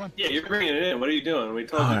one in. Come on. Yeah, you're bringing it in. What are you doing? We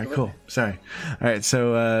told All you. right, cool. Sorry. All right,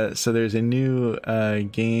 so there's a new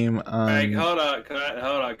game on. All right, hold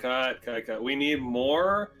on, cut. We need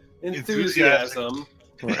more enthusiasm,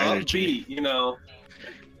 More energy. upbeat. You know,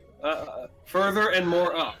 further and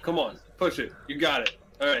more up. Come on, push it. You got it.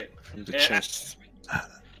 All right. From the chest.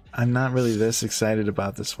 I'm not really this excited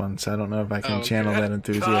about this one, so I don't know if I can channel that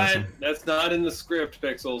enthusiasm. Cut. That's not in the script,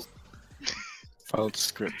 Pixels. Follow the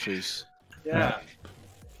script, please. Yeah.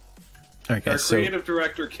 All right, Our guys. So creative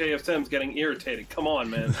director KSM's getting irritated. Come on,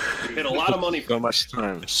 man. We paid a lot of money for So much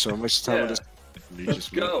time. So much time. Yeah. on this. You Let's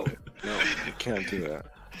just go. moved it. No, you can't do that.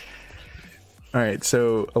 all right,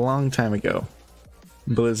 so a long time ago,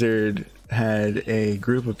 Blizzard had a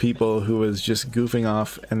group of people who was just goofing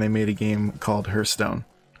off, and they made a game called Hearthstone.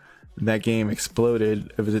 That game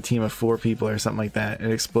exploded. It was a team of 4 people or something like that. It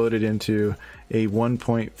exploded into a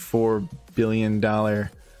 $1.4 billion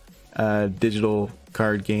digital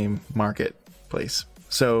card game marketplace.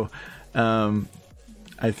 So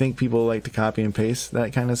I think people like to copy and paste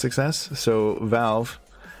that kind of success. So Valve,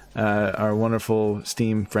 our wonderful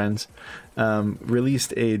Steam friends,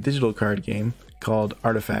 released a digital card game called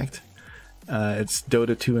Artifact. It's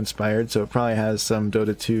Dota 2 inspired, so it probably has some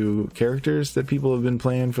Dota 2 characters that people have been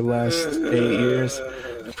playing for the last 8 years.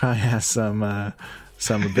 It probably has some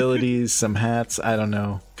abilities, some hats. I don't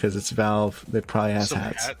know, because it's Valve. It probably has Some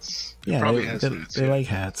hats. hats. It Yeah, probably they, has they, hats, they yeah. like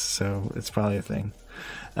hats, so it's probably a thing.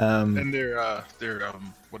 And they're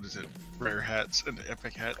what is it? Rare hats and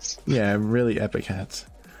epic hats. Yeah, really epic hats.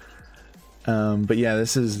 But yeah,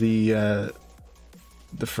 this is the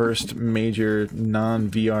first major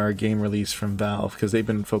non-VR game release from Valve, because they've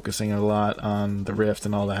been focusing a lot on the Rift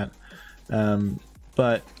and all that.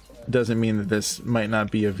 But doesn't mean that this might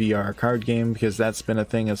not be a VR card game, because that's been a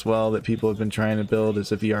thing as well that people have been trying to build,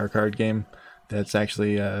 as a VR card game that's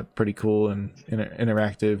actually pretty cool and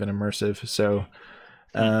interactive and immersive. So,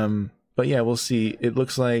 but yeah, we'll see. It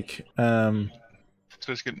looks like So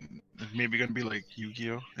it's maybe gonna be like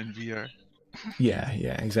Yu-Gi-Oh in VR. yeah,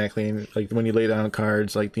 exactly. And like when you lay down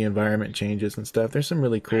cards, like the environment changes and stuff. There's some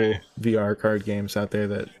really cool VR card games out there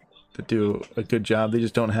that do a good job. They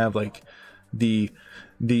just don't have like the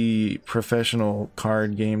professional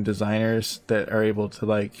card game designers that are able to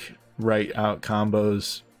like write out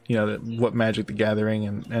combos. You know, what Magic the Gathering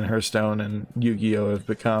and Hearthstone and Yu-Gi-Oh have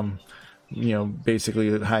become. You know, basically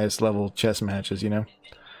the highest level chess matches. You know.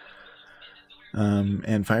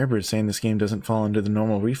 And Firebird's saying this game doesn't fall under the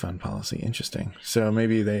normal refund policy. Interesting. So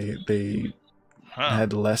maybe they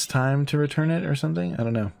had less time to return it or something. I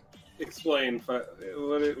don't know. Explain.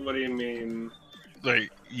 What do you mean?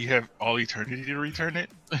 like you have all eternity to return it.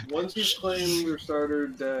 Once you claim your starter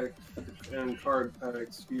deck and card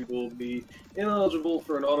packs, you will be ineligible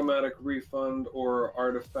for an automatic refund or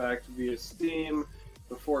artifact via Steam.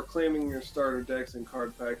 Before claiming your starter decks and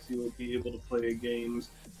card packs, you will be able to play games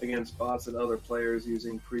against bots and other players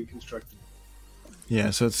using pre-constructed. Yeah,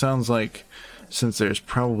 so it sounds like since there's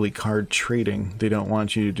probably card trading, they don't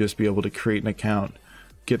want you to just be able to create an account,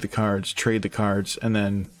 get the cards, trade the cards, and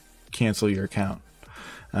then cancel your account.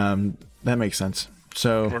 That makes sense.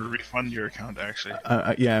 So, Or refund your account, actually.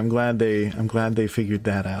 yeah, I'm glad they figured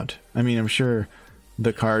that out. I mean, I'm sure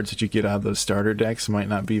the cards that you get out of those starter decks might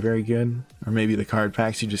not be very good, or maybe the card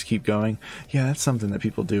packs you just keep going. Yeah, that's something that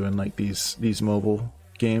people do in like these mobile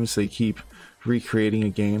games. They keep recreating a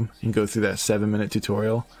game and go through that 7-minute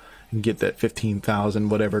tutorial and get that 15,000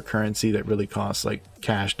 whatever currency that really costs like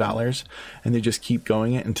cash dollars, and they just keep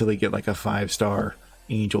going it until they get like a 5-star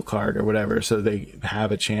angel card or whatever, so they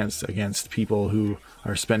have a chance against people who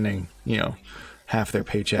are spending, you know, half their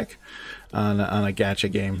paycheck on a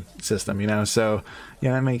gacha game system, you know. So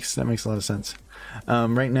yeah, that makes a lot of sense.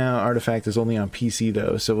 Right now Artifact is only on PC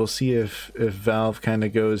though, so we'll see if Valve kind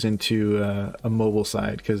of goes into a mobile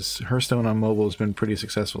side, because Hearthstone on mobile has been pretty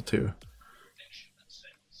successful too.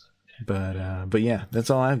 But yeah, that's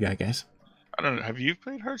all I've got, guys. I don't know. Have you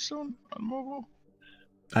played Hearthstone on mobile?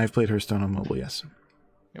 I've played Hearthstone on mobile, yes.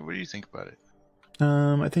 Yeah, what do you think about it?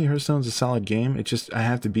 I think Hearthstone's a solid game. It just, I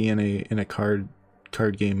have to be in a card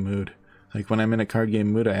game mood. Like when I'm in a card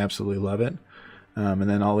game mood, I absolutely love it. And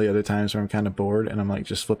then all the other times where I'm kind of bored and I'm like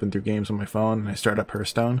just flipping through games on my phone and I start up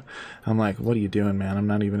Hearthstone, I'm like, what are you doing, man? I'm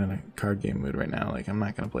not even in a card game mood right now. Like, I'm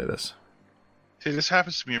not going to play this. See, this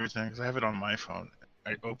happens to me every time because I have it on my phone.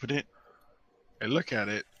 I open it, I look at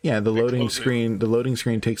it. Yeah, the loading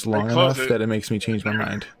screen takes long enough that it makes me change my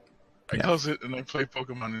mind. I close it and I play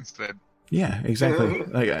Pokemon instead. Yeah, exactly.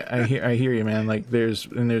 Like I hear you, man. Like there's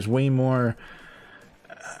way more.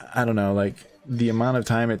 I don't know, like the amount of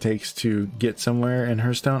time it takes to get somewhere in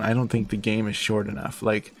Hearthstone. I don't think the game is short enough.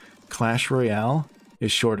 Like Clash Royale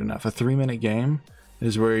is short enough. A 3-minute game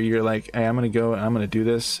is where you're like, hey, I'm gonna go and I'm gonna do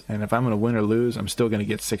this, and if I'm gonna win or lose, I'm still gonna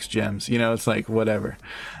get 6 gems. You know, it's like whatever.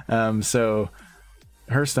 So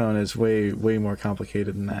Hearthstone is way more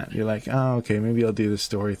complicated than that. You're like, oh, okay, maybe I'll do this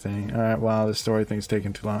story thing. All right, wow, this story thing's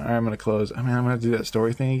taking too long. All right, I'm gonna close. I mean, I'm gonna do that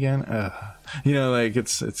story thing again. You know, like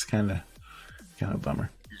it's kind of a bummer.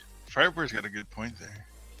 Firebird's got a good point there.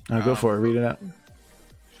 I'll go for it. Read it out.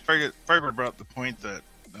 Firebird brought up the point that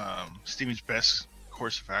Steam's best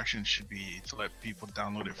course of action should be to let people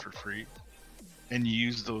download it for free and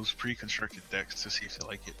use those pre-constructed decks to see if they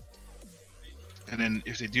like it. And then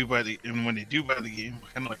if they do buy when they do buy the game,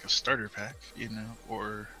 kind of like a starter pack, you know,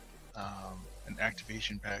 or an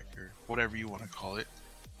activation pack or whatever you want to call it,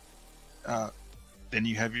 then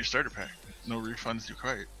you have your starter pack. No refunds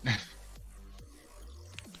required.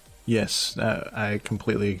 Yes, I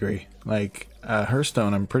completely agree. Like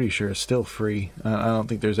Hearthstone, I'm pretty sure is still free. I don't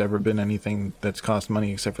think there's ever been anything that's cost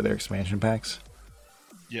money except for their expansion packs.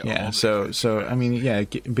 Yeah. So I mean, yeah,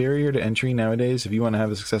 barrier to entry nowadays. If you want to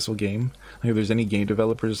have a successful game, like if there's any game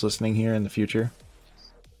developers listening here in the future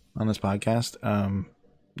on this podcast,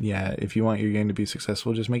 yeah, if you want your game to be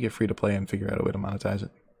successful, just make it free to play and figure out a way to monetize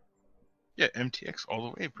it. Yeah, MTX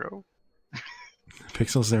all the way, bro.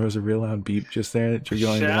 Pixels, there was a real loud beep just there that you're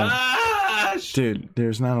going to. Dude,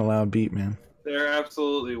 there's not a loud beep, man. There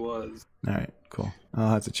absolutely was. All right, cool. I'll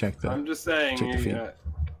have to check that. I'm just saying. Check the feed.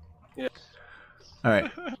 Yeah. All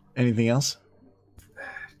right. Anything else?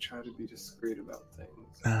 Try to be discreet about things.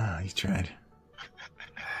 Ah, you tried.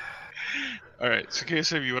 All right, so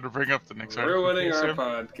KSM, you want to bring up the next article? We're winning KSM?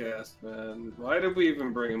 our podcast, man. Why did we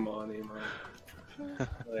even bring him on, Emon?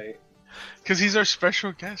 Like, because he's our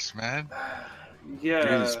special guest, man.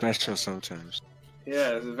 Yeah. He's special sometimes.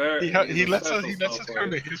 Yeah, it's very. He lets us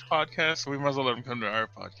come to his podcast, so we might as well let him come to our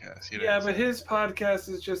podcast. You know yeah, but his podcast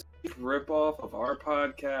is just a rip off of our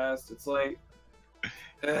podcast. It's like.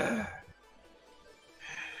 All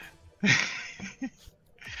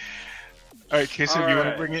right, KSM, you want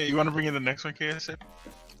to bring it? You want to bring in the next one, KSM?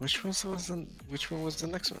 Which one was the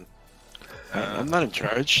next one? I'm not in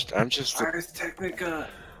charge. I'm just. Ars Technica,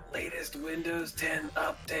 latest Windows 10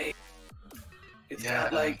 update. It's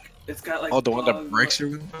got like. Oh, the one that breaks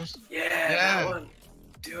your windows? Yeah, that one.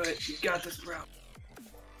 Do it. You got this, bro.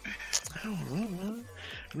 I don't know, man.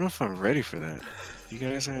 I don't know if I'm ready for that. You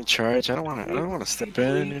guys are in charge. I don't want to step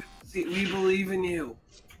in. See, we believe in you.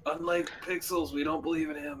 Unlike Pixels, we don't believe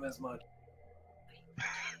in him as much.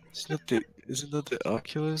 Isn't that the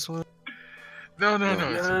Oculus one? No.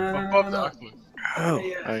 It's above the Oculus. Oh,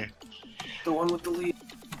 yeah. The one with the lead.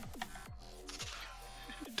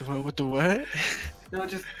 With the what? No,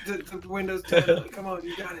 just the Windows 10. Come on,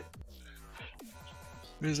 you got it.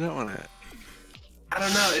 Where's that one at? I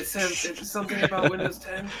don't know. It says it's something about Windows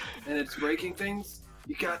 10 and it's breaking things.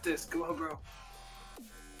 You got this. Come on, bro.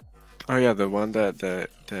 Oh yeah, the one that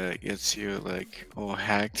gets you like all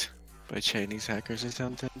hacked by Chinese hackers or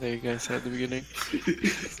something that you guys said at the beginning.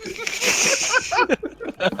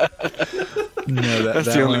 No,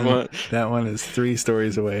 that's the only one. That one is 3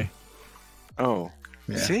 stories away. Oh,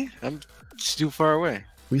 yeah. See, I'm just too far away.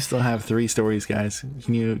 We still have 3 stories, guys.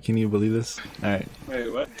 Can you believe this? All right. Wait,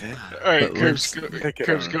 what? All right,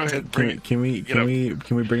 Cerbz, go ahead. Can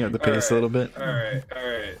we bring up the pace a little bit? All right.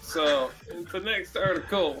 So the next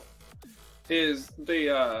article is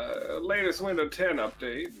the latest Windows 10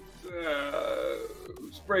 update.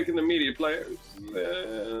 It's breaking the media players.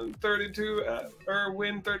 32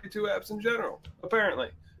 Win 32 apps in general, apparently,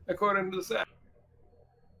 according to the site.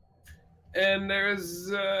 And there's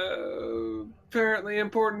apparently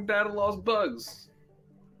important data loss bugs.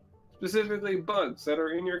 Specifically bugs that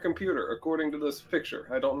are in your computer, according to this picture.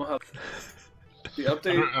 I don't know how the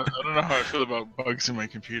update... I don't know how I feel about bugs in my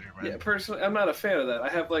computer, man. Yeah, personally, I'm not a fan of that. I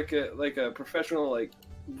have like a professional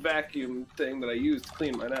vacuum thing that I use to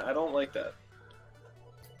clean mine. I don't like that.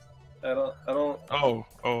 I don't...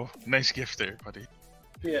 Oh, nice gift there, buddy.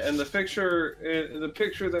 Yeah, and the picture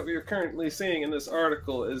that we are currently seeing in this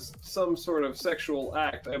article is some sort of sexual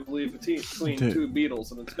act, I believe, between 2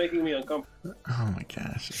 beetles, and it's making me uncomfortable. Oh my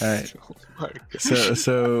gosh! All right.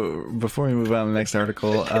 So before we move on to the next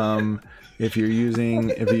article, if you're using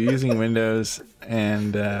Windows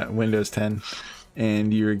and Windows 10,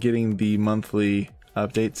 and you're getting the monthly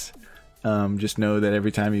updates, just know that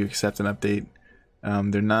every time you accept an update,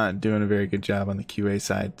 they're not doing a very good job on the QA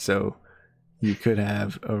side. So you could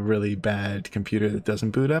have a really bad computer that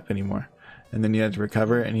doesn't boot up anymore, and then you have to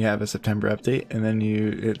recover, and you have a September update, and then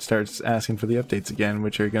it starts asking for the updates again,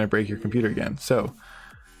 which are going to break your computer again. So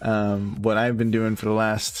what I've been doing for the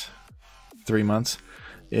last 3 months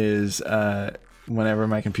is whenever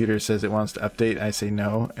my computer says it wants to update, I say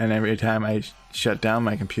no, and every time I shut down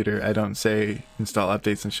my computer, I don't say install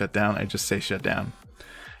updates and shut down, I just say shut down.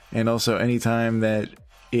 And also anytime that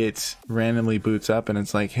it randomly boots up and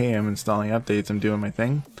it's like, hey, I'm installing updates, I'm doing my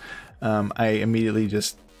thing, I immediately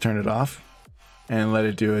just turn it off and let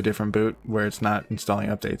it do a different boot where it's not installing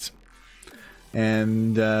updates.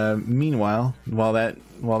 And meanwhile, while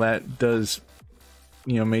that does,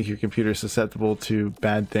 make your computer susceptible to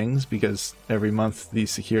bad things, because every month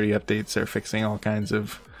these security updates are fixing all kinds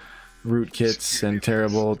of rootkits and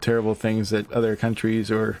terrible things that other countries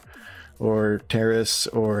or terrorists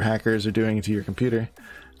or hackers are doing to your computer.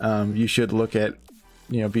 You should look at,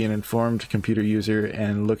 be an informed computer user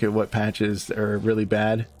and look at what patches are really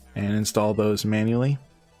bad and install those manually.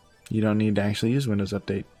 You don't need to actually use Windows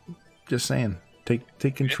Update. Just saying.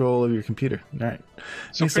 Take control of your computer. All right.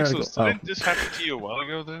 So Pixels, didn't this happen to you a while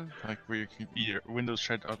ago, though? Like where your Windows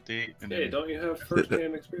tried to update? And hey, don't you have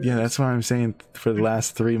first-hand experience? Yeah, that's what I'm saying. For the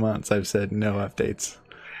last 3 months, I've said no updates.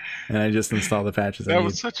 And I just install the patches I need. That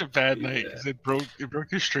was such a bad night because it broke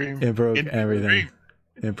your stream. It broke everything.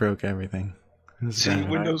 It broke everything. See,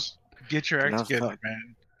 Windows, get your act together,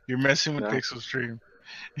 man. You're messing with Pixel stream.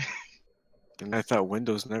 And I thought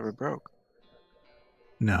Windows never broke.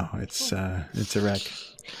 No, it's a wreck.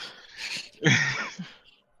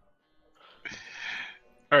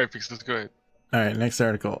 All right, Pixels, go ahead. All right, next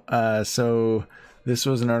article. So this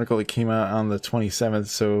was an article that came out on the 27th,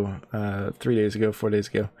 so 4 days ago.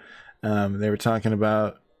 They were talking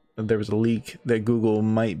about, there was a leak that Google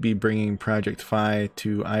might be bringing Project Fi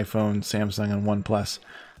to iPhone, Samsung, and OnePlus.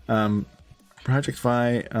 Project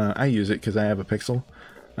Fi, I use it because I have a Pixel.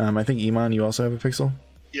 I think, Emon, you also have a Pixel?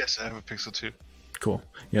 Yes, I have a Pixel too. Cool.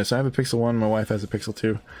 Yeah, so I have a Pixel 1. My wife has a Pixel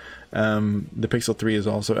 2. The Pixel 3 is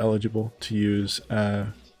also eligible to use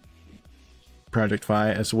Project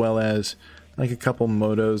Fi, as well as like a couple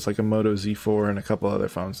Motos, like a Moto Z4 and a couple other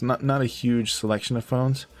phones. Not a huge selection of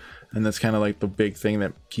phones, and that's kind of like the big thing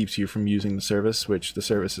that keeps you from using the service, which the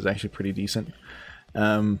service is actually pretty decent.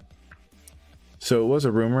 So it was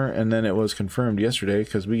a rumor, and then it was confirmed yesterday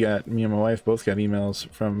because me and my wife both got emails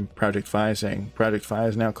from Project Fi saying Project Fi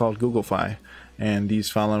is now called Google Fi, and these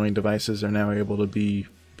following devices are now able to be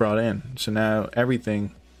brought in. So now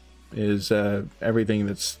everything is everything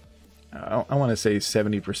that's, I want to say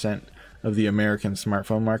 70% of the American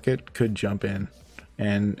smartphone market could jump in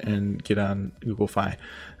and get on Google Fi.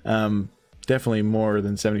 Definitely more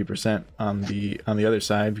than 70% on the other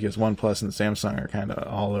side, because OnePlus and Samsung are kind of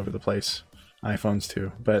all over the place. iPhones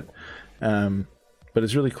too, but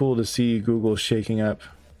it's really cool to see Google shaking up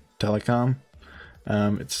telecom.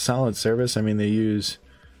 It's a solid service. I mean, they use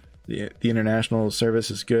The international service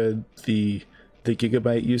is good. The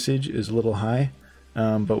gigabyte usage is a little high,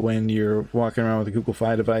 but when you're walking around with a Google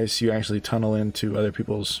Fi device, you actually tunnel into other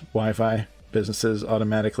people's Wi-Fi businesses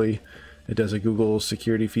automatically. It does a Google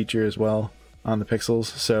security feature as well on the Pixels,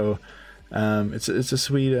 so it's a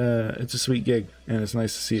sweet gig, and it's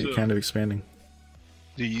nice to see it kind of expanding.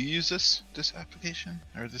 Do you use this application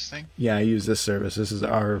or this thing? Yeah, I use this service. This is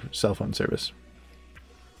our cell phone service.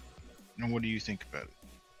 And what do you think about it?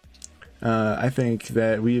 I think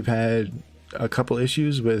that we've had a couple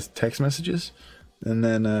issues with text messages, and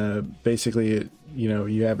then basically,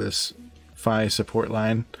 you have this Fi support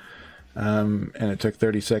line, and it took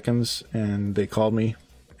 30 seconds, and they called me,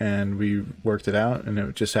 and we worked it out, and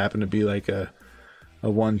it just happened to be like a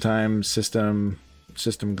one-time system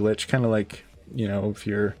glitch, kind of like,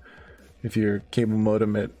 if your cable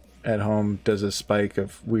modem at home does a spike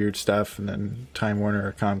of weird stuff, and then Time Warner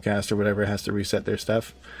or Comcast or whatever has to reset their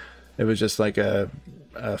stuff. It was just like a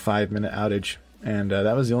 5-minute outage, and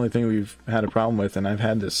that was the only thing we've had a problem with. And I've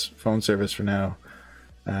had this phone service for now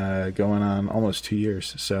going on almost 2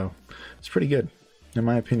 years, so it's pretty good in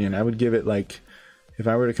my opinion. I would give it, like, if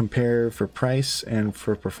I were to compare for price and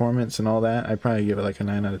for performance and all that, I'd probably give it like a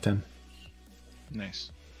 9 out of 10. Nice.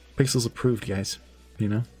 Pixels approved, guys.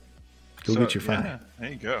 Go get your Fi. Yeah, there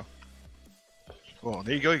you go. Well,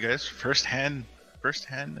 there you go, you guys. First hand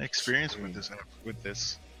experience with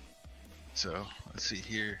this. So let's see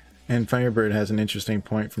here. And Firebird has an interesting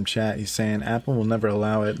point from chat. He's saying Apple will never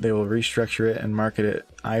allow it. They will restructure it and market it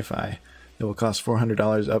iFi. It will cost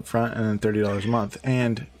 $400 up front and then $30 a month.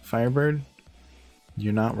 And Firebird,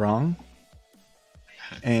 you're not wrong.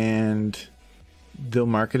 And they'll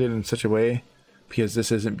market it in such a way, because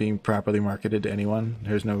this isn't being properly marketed to anyone.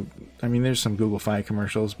 There's some Google Fi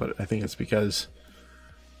commercials, but I think it's because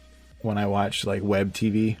when I watch like web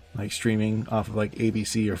TV, like streaming off of like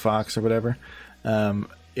ABC or Fox or whatever,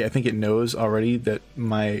 I think it knows already that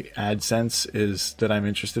my AdSense is that I'm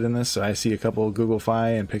interested in this. So I see a couple of Google Fi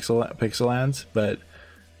and Pixel ads, but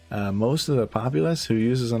most of the populace who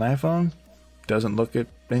uses an iPhone doesn't look at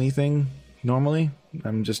anything normally.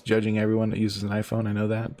 I'm just judging everyone that uses an iPhone. I know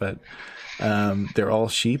that, but they're all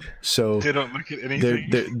sheep. So they don't look at anything.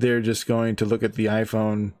 They're just going to look at the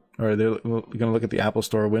iPhone, or they're going to look at the Apple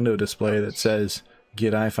Store window display that says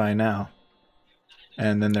 "Get iFi now,"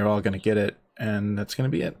 and then they're all going to get it, and that's going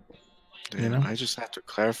to be it. Damn, I just have to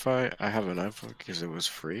clarify. I have an iPhone because it was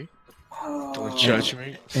free. Don't judge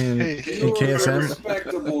me. And in KSM,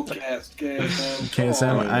 Respectable cast, KSM.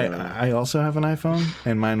 KSM, I also have an iPhone,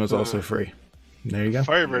 and mine was also free. There you go.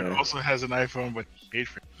 Firebird also has an iPhone, but paid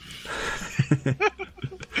for it.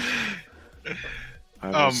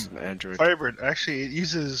 Android. Firebird, actually, it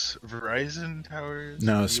uses Verizon towers.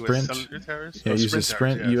 No, US Sprint. Cellular towers. Yeah, it uses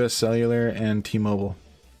Sprint, towers, US Cellular, and T-Mobile.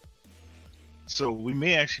 So we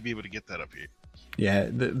may actually be able to get that up here. Yeah,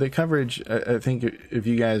 the coverage, I think if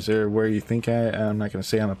you guys are where you think I'm not going to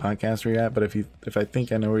say on the podcast where you're at, but if I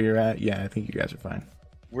think I know where you're at, yeah, I think you guys are fine.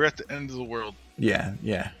 We're at the end of the world. Yeah,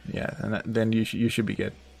 and then you should be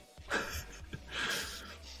good.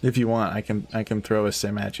 If you want, I can throw a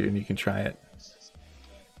sim at you and you can try it.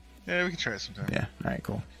 Yeah, we can try it sometime. Yeah, all right,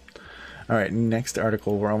 cool. All right, next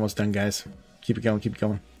article. We're almost done, guys. Keep it going.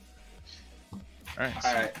 All right.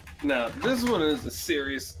 All right. Now, this one is a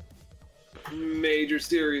serious, major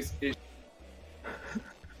serious issue.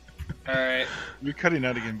 All right. You're cutting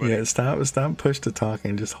out again, buddy. Yeah, stop push to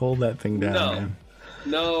talking. Just hold that thing down, man.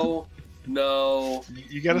 No.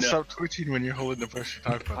 You gotta stop twitching when you're holding the push to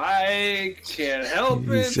talk about. I can't help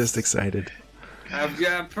it. He's just excited. I've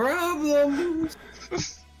got problems.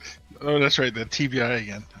 Oh, that's right. The TBI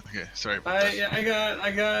again. Okay, sorry. About that.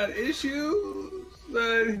 I got issues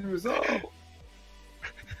that I need to resolve.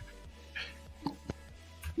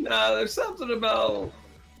 Now, there's something about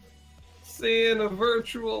seeing a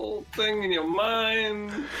virtual thing in your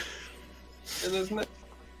mind, and it's not.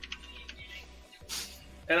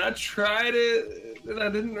 And I tried it, and I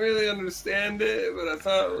didn't really understand it, but I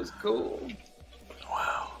thought it was cool.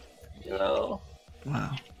 Wow.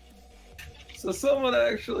 Wow. So someone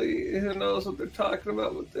actually who knows what they're talking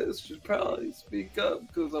about with this should probably speak up,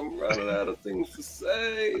 because I'm running out of things to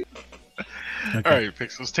say. Okay. All right,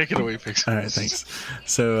 Pixels, take it away, Pixels. All right, thanks.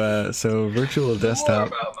 So virtual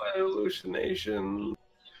desktop. More about my hallucination.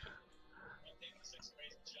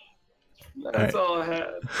 That's all I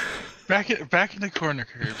had. Back in the corner,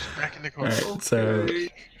 Cerbz. Back in the corner. All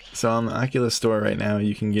right, so on the Oculus Store right now,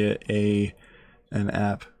 you can get an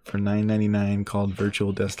app for $9.99 called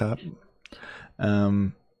Virtual Desktop.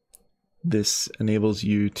 This enables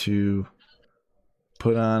you to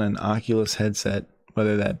put on an Oculus headset,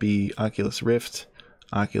 whether that be Oculus Rift,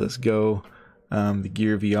 Oculus Go, the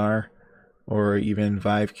Gear VR, or even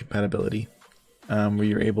Vive compatibility, where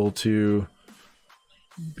you're able to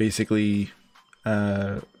basically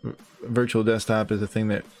virtual desktop is a thing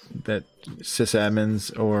that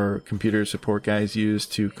sysadmins or computer support guys use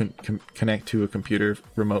to connect to a computer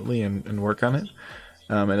remotely and work on it,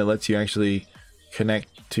 and it lets you actually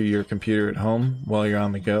connect to your computer at home while you're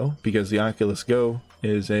on the go, because the Oculus Go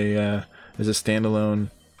is a standalone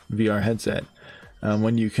VR headset.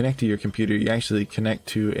 When you connect to your computer, you actually connect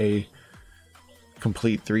to a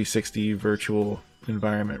complete 360 virtual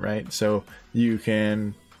environment, right? So you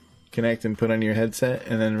can connect and put on your headset,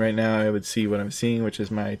 and then right now I would see what I'm seeing, which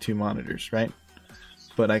is my 2 monitors, right?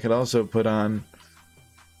 But I could also put on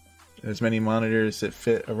as many monitors that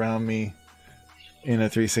fit around me in a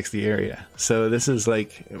 360 area. So this is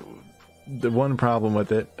like, the one problem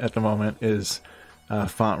with it at the moment is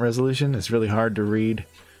font resolution. It's really hard to read,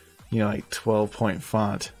 like 12-point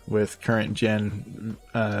font with current gen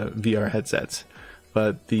VR headsets.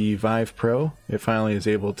 But the Vive Pro, it finally is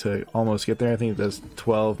able to almost get there. I think it does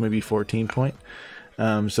 12, maybe 14 point.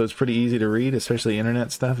 So it's pretty easy to read, especially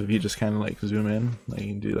internet stuff. If you just kind of like zoom in, like you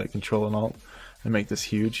can do like Control and Alt and make this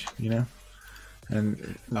huge,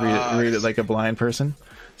 and read it like a blind person.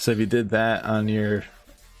 So if you did that on your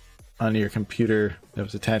computer that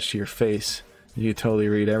was attached to your face, you could totally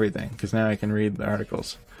read everything, because now I can read the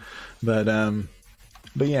articles. But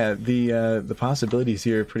yeah, the possibilities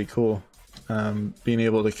here are pretty cool. Being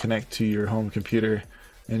able to connect to your home computer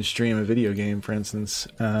and stream a video game, for instance.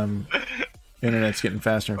 Internet's getting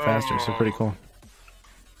faster and faster, so pretty cool.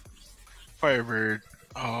 Firebird.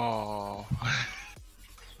 Oh.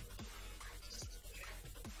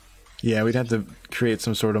 Yeah, we'd have to create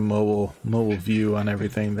some sort of mobile view on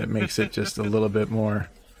everything that makes it just a little bit more.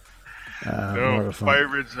 More of a fun.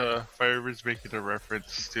 Firebird's making a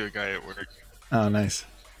reference to a guy at work. Oh, nice.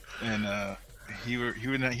 And he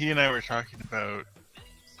and I were talking about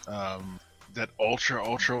that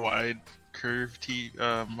ultra wide curved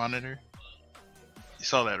monitor. You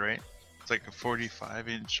saw that, right? It's like a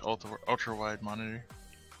 45-inch ultra wide monitor.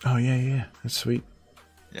 Oh yeah, that's sweet.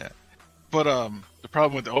 Yeah, but the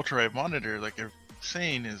problem with the ultra wide monitor, like I'm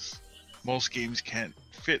saying, is most games can't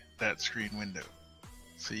fit that screen window.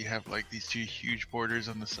 So you have like these 2 huge borders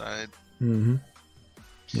on the side. Mm-hmm.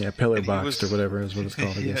 Yeah, pillar boxed or whatever is what it's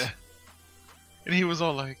called, I guess. Yeah. And he was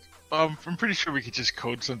all like, I'm pretty sure we could just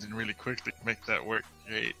code something really quick to make that work,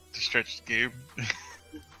 right? To stretch the game.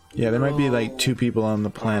 Yeah, there might be like 2 people on the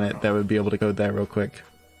planet that would be able to code that real quick.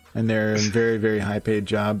 And they're in very, very high paid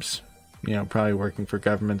jobs, probably working for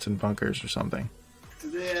governments in bunkers or something.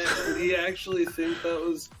 Did he actually think that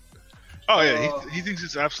was... Oh yeah, he thinks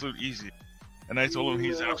it's absolute easy. And I told him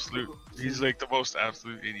he's like the most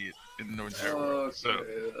absolute idiot in the entire world. So,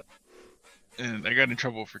 and I got in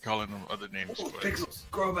trouble for calling him other names. Oh, Pixels,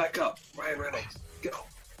 grow back up. Ryan Reynolds, go.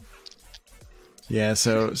 Yeah,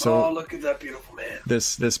 so oh, look at that beautiful man.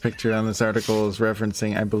 This picture on this article is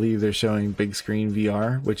referencing, I believe they're showing big screen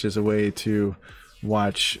VR, which is a way to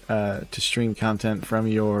watch, to stream content from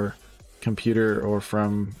your computer or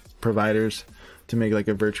from providers to make like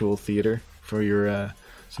a virtual theater for your,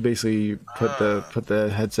 so basically you put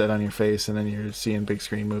the headset on your face and then you're seeing big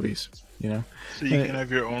screen movies, So you can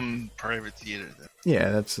have your own private theater then.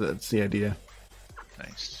 Yeah, that's the idea.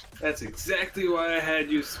 Nice. That's exactly why I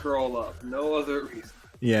had you scroll up. No other reason.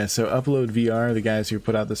 Yeah, so Upload VR, the guys who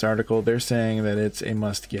put out this article, they're saying that it's a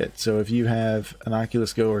must-get. So if you have an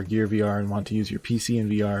Oculus Go or Gear VR and want to use your PC in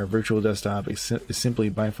VR, virtual desktop is simply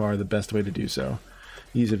by far the best way to do so.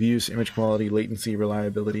 Ease of use, image quality, latency,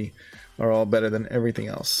 reliability are all better than everything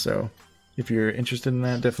else. So if you're interested in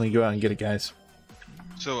that, definitely go out and get it, guys.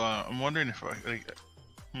 So I'm wondering if I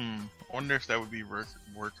wonder if that would be work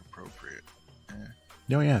appropriate.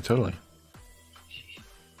 Oh yeah, totally.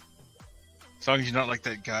 As long as you're not like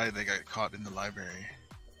that guy that got caught in the library.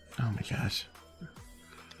 Oh my gosh.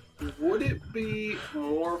 Would it be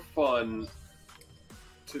more fun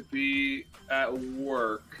to be at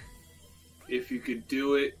work if you could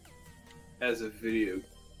do it as a video?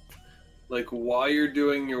 Like while you're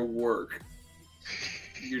doing your work,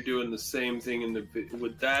 you're doing the same thing in the video.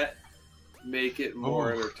 Would that make it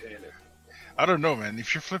more entertaining? I don't know, man.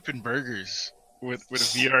 If you're flipping burgers with a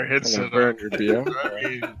VR headset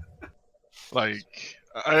like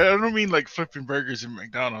I don't mean like flipping burgers in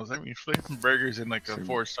McDonald's. I mean flipping burgers in like a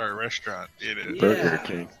 4-star restaurant. Burger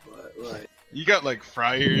King. Right. You got like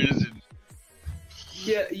fryers and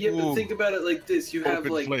but think about it like this: you have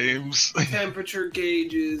like flames, temperature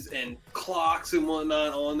gauges and clocks and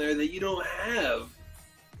whatnot on there that you don't have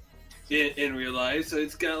in real life. So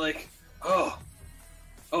it's got like,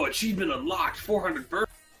 Oh, achievement unlocked, 400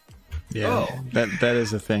 birds. Yeah, Oh. that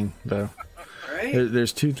is a thing though. Right?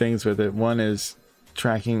 There's two things with it. One is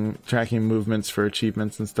tracking movements for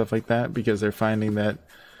achievements and stuff like that, because they're finding that,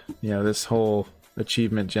 you know, this whole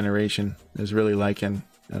achievement generation is really like an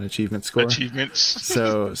achievement score. Achievements.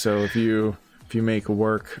 So if you make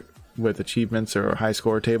work with achievements or high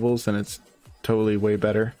score tables, then it's totally way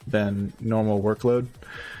better than normal workload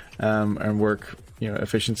and work, you know,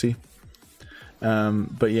 efficiency.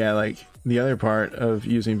 But yeah, like the other part of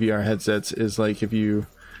using VR headsets is like if you,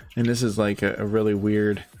 and this is like a really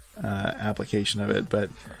weird application of it, but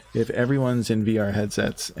if everyone's in VR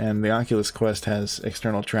headsets, and the Oculus Quest has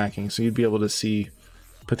external tracking, so you'd be able to see,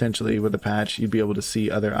 potentially with a patch, you'd be able to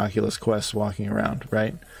see other Oculus Quests walking around,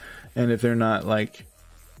 right? And if they're not like,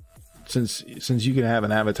 since you can have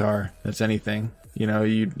an avatar that's anything, you know,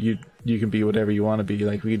 you can be whatever you want to be.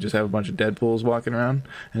 Like, we could just have a bunch of Deadpools walking around,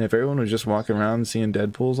 and if everyone was just walking around seeing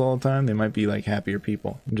Deadpools all the time, they might be like happier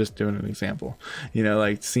people. I'm just doing an example, you know,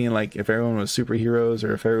 like seeing, like, if everyone was superheroes,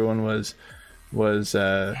 or if everyone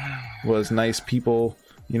was nice people,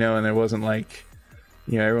 you know, and there wasn't like,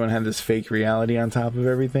 you know, everyone had this fake reality on top of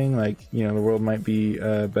everything, like, you know, the world might be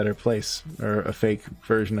a better place, or a fake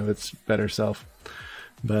version of its better self.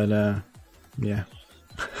 But yeah.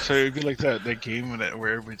 So it'd be like that game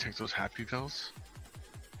where everybody takes those happy pills.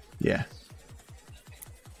 Yeah.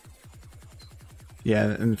 Yeah,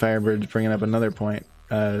 and Firebird's bringing up another point,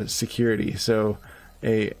 security. So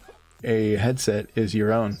a headset is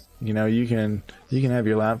your own. You know, you can have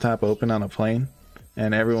your laptop open on a plane,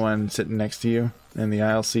 and everyone sitting next to you in the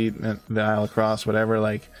aisle seat, the aisle across, whatever,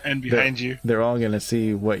 like, and behind you, they're all going to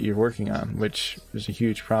see what you're working on, which is a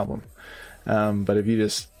huge problem. But if you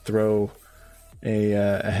just throw a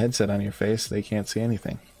headset on your face, they can't see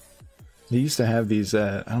anything. They used to have these,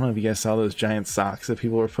 I don't know if you guys saw those giant socks that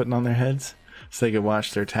people were putting on their heads so they could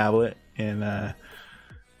watch their tablet in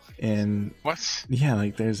what? Yeah,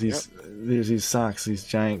 like there's these socks, these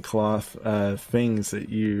giant cloth things that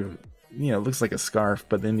you know, it looks like a scarf,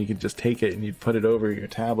 but then you could just take it and you'd put it over your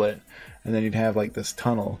tablet, and then you'd have like this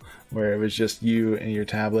tunnel where it was just you and your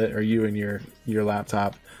tablet, or you and your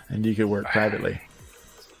laptop, and you could work privately.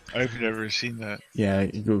 I've never seen that. Yeah,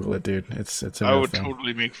 Google it, dude. It's a I real would thing.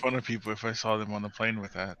 totally make fun of people if I saw them on the plane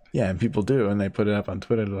with that. Yeah, and people do, and they put it up on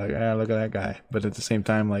Twitter. They're like, look at that guy. But at the same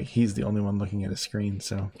time, like, he's the only one looking at a screen.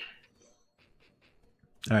 So,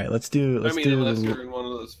 all right, let's do. Unless you're in one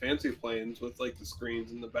of those fancy planes with like the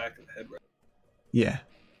screens in the back of the head.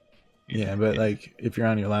 Yeah, but like if you're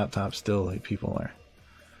on your laptop, still, like, people are.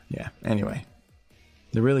 Yeah. Anyway.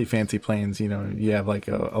 The really fancy planes, you know, you have like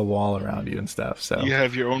a wall around you and stuff. So you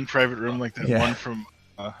have your own private room, like that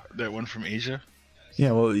one from Asia.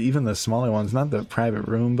 Yeah, well, even the smaller ones, not the private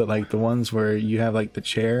room, but like the ones where you have like the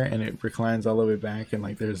chair and it reclines all the way back, and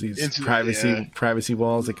like there's these privacy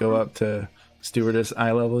walls that go up to stewardess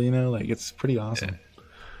eye level. You know, like, it's pretty awesome. Yeah.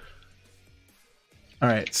 All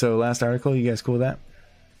right, so last article, you guys cool with that?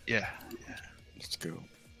 Yeah. Let's go.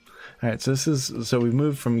 All right, so we've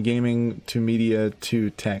moved from gaming to media to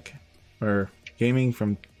tech, or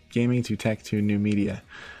from gaming to tech to new media,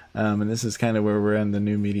 and this is kind of where we're in the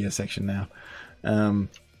new media section now.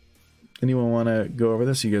 Anyone want to go over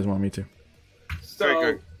this? You guys want me to?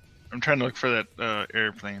 So, I'm trying to look for that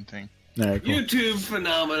airplane thing. All right, cool. YouTube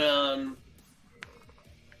phenomenon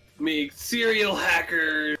makes serial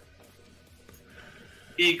hackers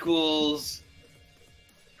equals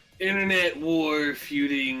internet war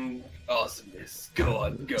feuding awesomeness. Go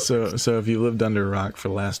on, go. So if you lived under a rock for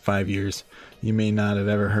the last 5 years, you may not have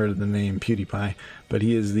ever heard of the name PewDiePie, but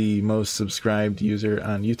he is the most subscribed user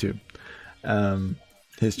on YouTube.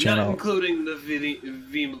 His channel, not including the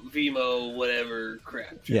Vimo whatever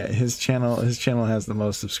crap. Yeah, his channel has the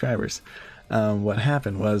most subscribers. What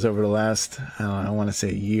happened was, over the last, I want to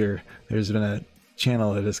say, year, there's been a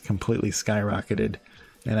channel that has completely skyrocketed,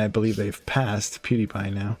 and I believe they've passed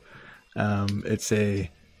PewDiePie now.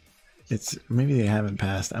 It's maybe they haven't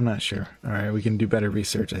passed. I'm not sure. All right, we can do better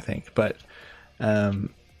research, I think. But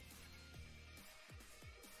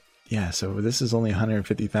yeah, so this is only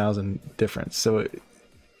 150,000 difference. So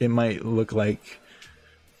it might look like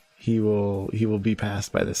he will be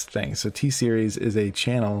passed by this thing. So T-Series is a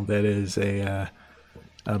channel that is a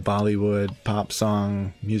Bollywood pop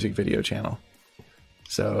song music video channel.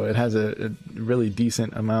 So it has a really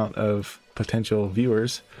decent amount of potential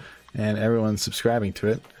viewers, and everyone's subscribing to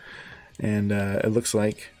it. And it looks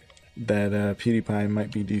like that PewDiePie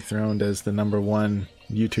might be dethroned as the #1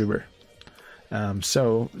 YouTuber.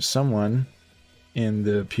 So someone in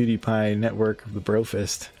the PewDiePie network of the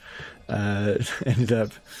Brofist ended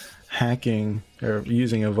up hacking or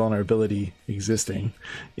using a vulnerability existing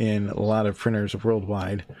in a lot of printers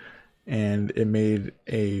worldwide, and it made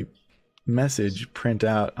a message print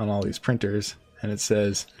out on all these printers, and it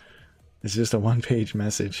says, it's just a one-page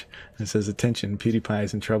message, and it says, "Attention, PewDiePie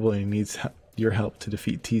is in trouble and he needs your help to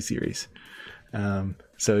defeat T-Series."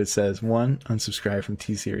 So it says, 1, unsubscribe from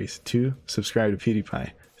T-Series. 2, subscribe to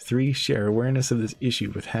PewDiePie. 3, share awareness of this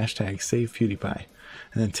issue with hashtag #SavePewDiePie.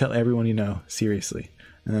 And then tell everyone you know, seriously.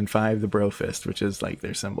 And then 5, the bro fist, which is like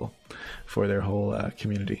their symbol for their whole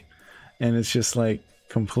community. And it's just like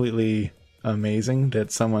completely amazing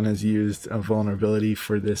that someone has used a vulnerability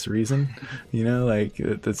for this reason. You know, like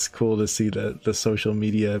that's cool to see the social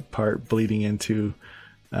media part bleeding into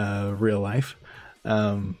real life.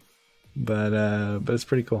 But it's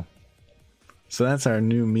pretty cool. So that's our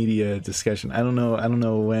new media discussion. I don't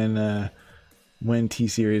know when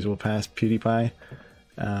T-Series will pass PewDiePie.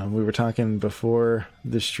 We were talking before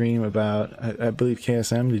the stream about, I believe,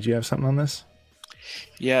 KSM. Did you have something on this?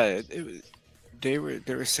 Yeah, they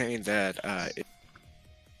were saying that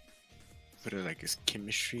put it like, his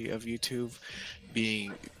chemistry of YouTube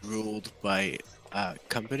being ruled by a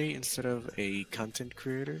company instead of a content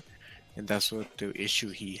creator, and that's what the issue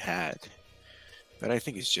he had. But I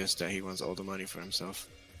think it's just that he wants all the money for himself.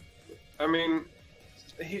 I mean,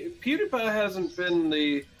 PewDiePie hasn't been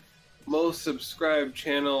the most subscribed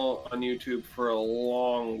channel on YouTube for a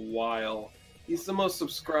long while. He's the most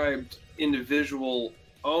subscribed individual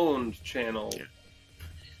owned channel. Yeah.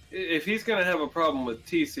 If he's going to have a problem with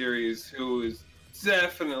T-Series, who is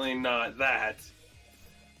definitely not that,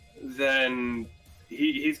 then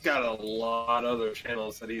he's got a lot of other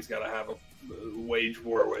channels that he's got to have a wage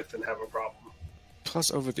war with and have a problem.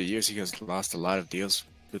 Plus, over the years, he has lost a lot of deals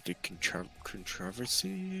with the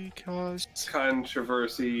controversy caused.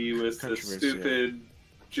 Controversy with the stupid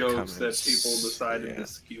jokes that people decided to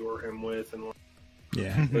skewer him with, and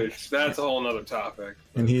which that's a whole nother topic.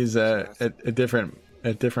 And he's at different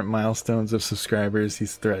milestones of subscribers,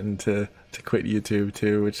 he's threatened to quit YouTube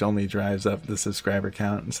too, which only drives up the subscriber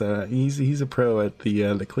count. And so he's a pro at the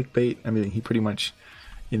clickbait. I mean, he pretty much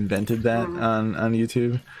invented that on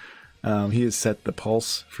YouTube. He has set the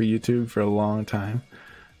pulse for YouTube for a long time.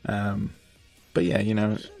 But yeah, you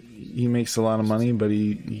know, he makes a lot of money, but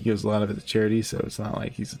he gives a lot of it to charity, so it's not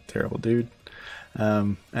like he's a terrible dude. You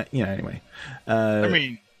know, anyway. I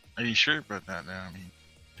mean, are you sure about that now?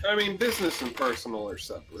 I mean, business and personal are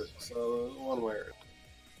separate, so one way or another.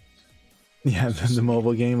 Yeah, the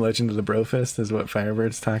mobile game Legend of the Brofist is what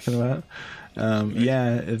Firebird's talking about.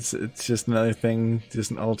 Yeah, it's just another thing, just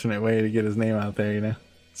an alternate way to get his name out there, you know?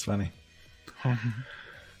 It's funny.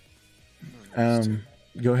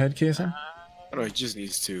 Go ahead, KSM. I don't know, he just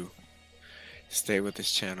needs to stay with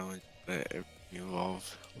his channel and let it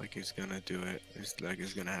evolve like he's gonna do it. It's like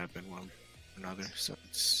it's gonna happen one or another. So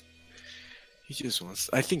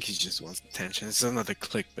I think he just wants attention. It's another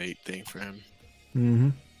clickbait thing for him. Mm-hmm.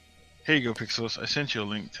 Here you go, Pixels. I sent you a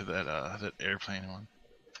link to that airplane one.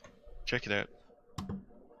 Check it out.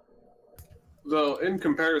 Though, in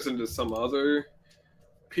comparison to some other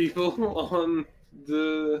people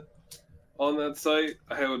on that site,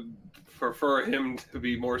 I would prefer him to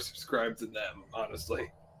be more subscribed than them, honestly.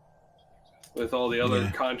 With all the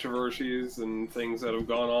other controversies and things that have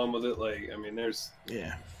gone on with it, like, I mean,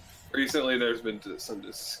 recently there's been some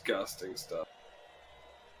disgusting stuff.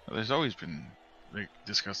 Well, there's always been like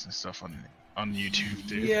disgusting stuff on YouTube,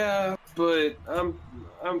 dude. Yeah, but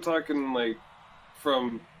I'm talking like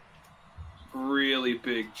from really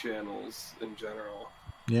big channels in general.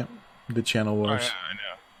 Yep, the channel wars. Oh, yeah, I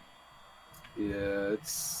know. Yeah,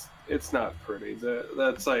 it's not pretty.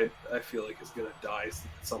 That site, I feel like, is gonna die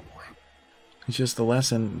at some point. It's just the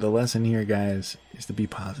lesson. The lesson here, guys, is to be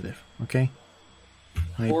positive. Okay.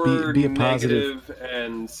 Like, or be a positive negative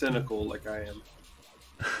and cynical, like I am.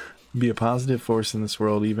 Be a positive force in this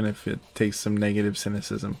world, even if it takes some negative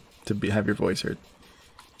cynicism to have your voice heard.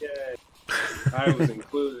 Yay! I was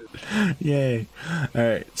included. Yay! All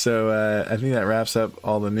right, so I think that wraps up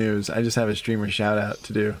all the news. I just have a streamer shout out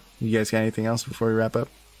to do. You guys got anything else before we wrap up?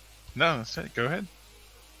 No, that's it. Go ahead.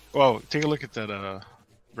 Well, take a look at that.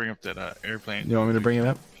 Bring up that airplane. You want me to bring it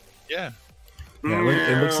up? Yeah. Yeah,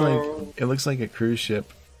 it looks like a cruise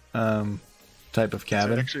ship type of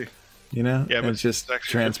cabin. Actually, you know, yeah, but it's just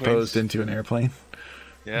transposed into an airplane.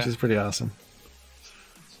 Yeah, which is pretty awesome.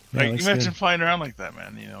 Yeah, like, imagine flying around like that,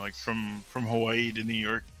 man. You know, like from Hawaii to New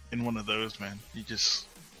York in one of those, man. You just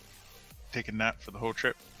take a nap for the whole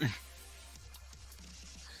trip.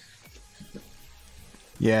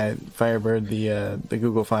 Yeah, Firebird, the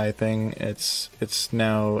Google Fi thing, it's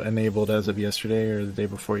now enabled as of yesterday or the day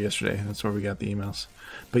before yesterday. That's where we got the emails.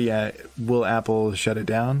 But yeah, will Apple shut it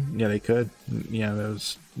down? Yeah, they could. Yeah,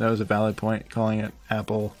 that was a valid point, calling it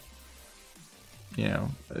Apple. You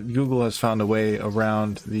know, Google has found a way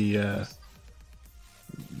around the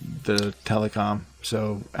telecom,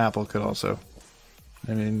 so Apple could also.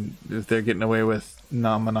 I mean, if they're getting away with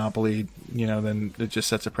non-monopoly, you know, then it just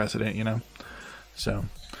sets a precedent, you know. So,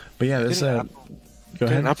 but yeah, this go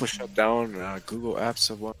ahead. Apple shut down Google Apps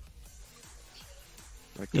of what?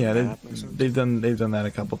 Like they've done that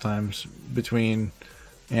a couple times, between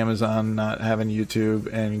Amazon not having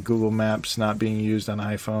YouTube and Google Maps not being used on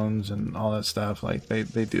iPhones and all that stuff. Like they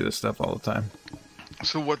do this stuff all the time.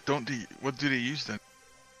 So what do they use then?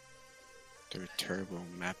 They're terrible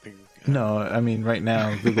mapping. No, I mean right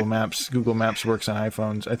now Google Maps works on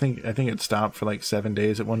iPhones. I think it stopped for like 7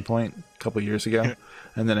 days at one point a couple years ago,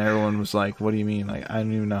 and then everyone was like, "What do you mean? Like I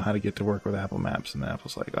don't even know how to get to work with Apple Maps." And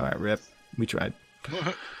Apple's like, "All right, rip, we tried."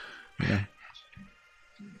 Yeah.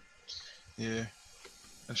 Yeah,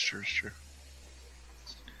 that's true. It's true.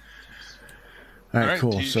 All right,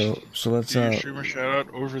 cool. So let's do your streamer shout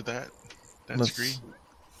out over that screen.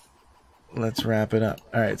 Let's wrap it up.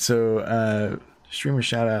 All right, so streamer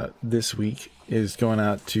shout out this week is going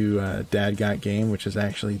out to DADgOTxGAME, which is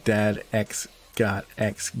actually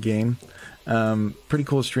DADxGOTxGAME. Pretty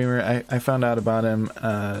cool streamer. I found out about him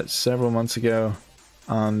several months ago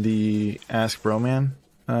on the Ask Broman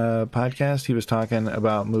podcast. He was talking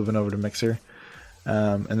about moving over to Mixer,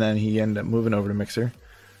 and then he ended up moving over to Mixer.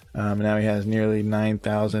 And now he has nearly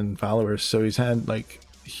 9,000 followers, so he's had like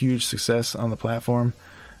huge success on the platform.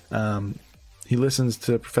 He listens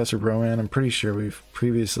to Professor Broman. I'm pretty sure we've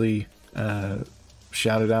previously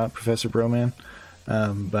shouted out Professor Broman,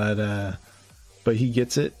 but he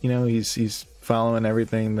gets it. You know, he's following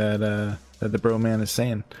everything that the Broman is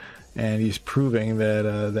saying, and he's proving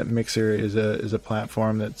that Mixer is a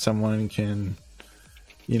platform that someone can,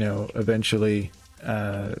 you know, eventually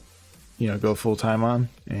go full time on,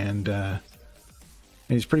 and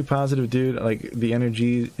he's a pretty positive dude. Like the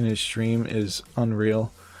energy in his stream is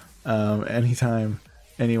unreal. Anytime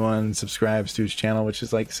anyone subscribes to his channel, which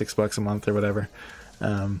is like $6 a month or whatever,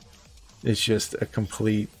 it's just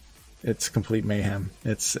complete mayhem.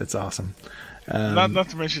 It's awesome. Not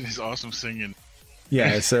to mention his awesome singing.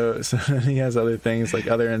 Yeah, so he has other things, like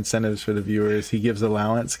other incentives for the viewers. He gives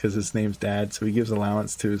allowance because his name's Dad, so he gives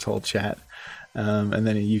allowance to his whole chat. And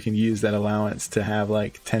then you can use that allowance to have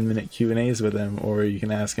like 10-minute Q&As with him, or you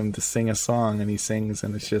can ask him to sing a song and he sings,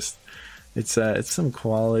 and it's some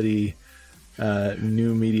quality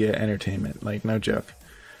new media entertainment, like no joke.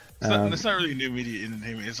 It's not really new media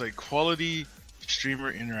entertainment. It's like quality streamer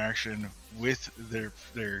interaction with their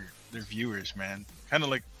viewers, man. Kind of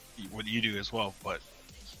like what you do as well, but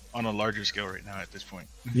on a larger scale right now at this point.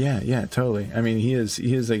 Yeah, totally. I mean, he is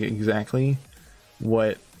like exactly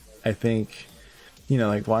what I think. You know,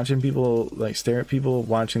 like watching people like stare at people,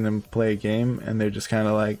 watching them play a game, and they're just kind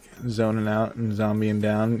of like zoning out and zombieing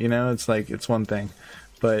down. You know, it's like, it's one thing,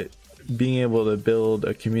 but being able to build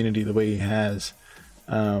a community the way he has,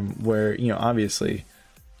 where, you know, obviously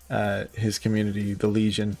his community, the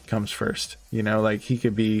Legion, comes first. You know, like he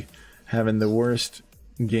could be having the worst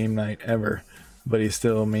game night ever, but he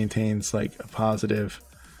still maintains like a positive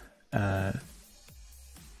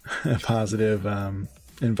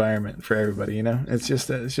environment for everybody. You know, it's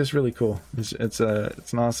just really cool. It's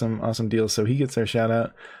an awesome deal. So he gets our shout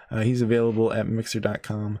out. He's available at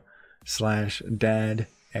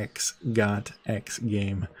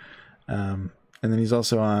mixer.com/DADxGOTxGAME, and then he's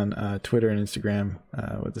also on Twitter and Instagram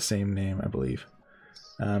with the same name, I believe.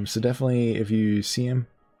 So definitely, if you see him,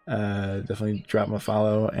 definitely drop him a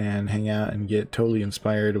follow and hang out and get totally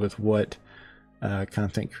inspired with what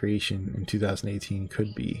content creation in 2018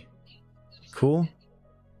 could be. Cool.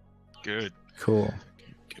 Good. Cool.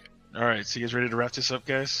 All right, so you guys ready to wrap this up,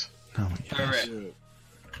 guys? Oh my gosh. All right.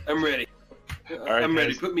 I'm ready. Right, I'm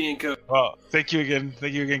ready. guys. Put me in code. Well, thank you again,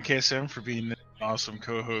 KSM, for being an awesome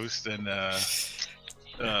co-host and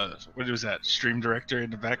what was that? Stream director in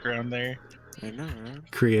the background there. I know,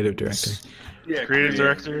 right? Creative director. Yeah, Creative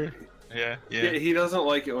director. Yeah. He doesn't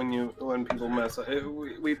like it when people mess up.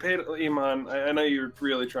 We paid Emon. I know you're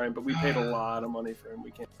really trying, but we paid a lot of money for him. We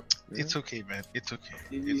can't. It's okay, man. It's okay.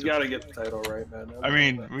 You gotta get the title right, man. I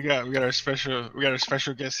mean, we got our special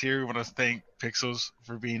guest here. We want to thank Pixels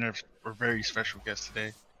for being our very special guest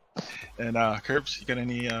today. And Cerbz, you got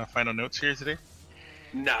any final notes here today?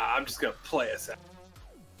 Nah, I'm just gonna play us out.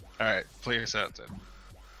 All right, play us out then.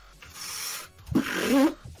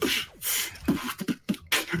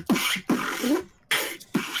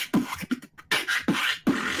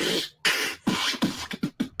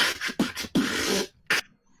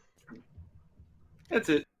 That's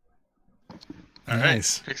it. All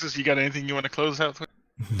Nice. right. Pixels, you got anything you want to close out with?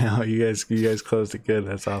 No, you guys closed it good.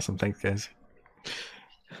 That's awesome. Thanks, guys.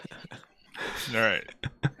 All right.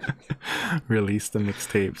 Release the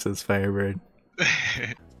mixtape, says Firebird.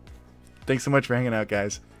 Thanks so much for hanging out,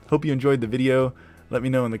 guys. Hope you enjoyed the video. Let me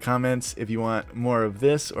know in the comments if you want more of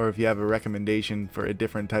this or if you have a recommendation for a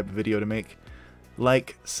different type of video to make.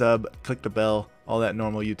 Like, sub, click the bell, all that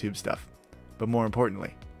normal YouTube stuff. But more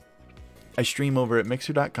importantly, I stream over at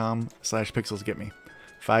mixer.com/PixelsGetMe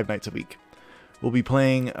 5 nights a week. We'll be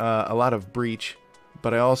playing a lot of Breach,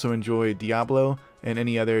 but I also enjoy Diablo and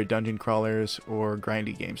any other dungeon crawlers or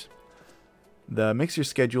grindy games. The Mixer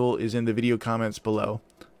schedule is in the video comments below,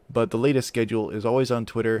 but the latest schedule is always on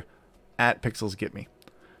Twitter at PixelsGetMe.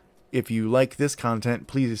 If you like this content,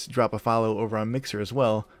 please drop a follow over on Mixer as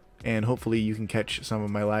well, and hopefully you can catch some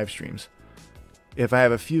of my live streams. If I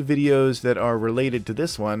have a few videos that are related to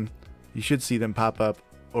this one, you should see them pop up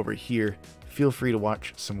over here. Feel free to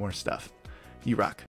watch some more stuff. You rock.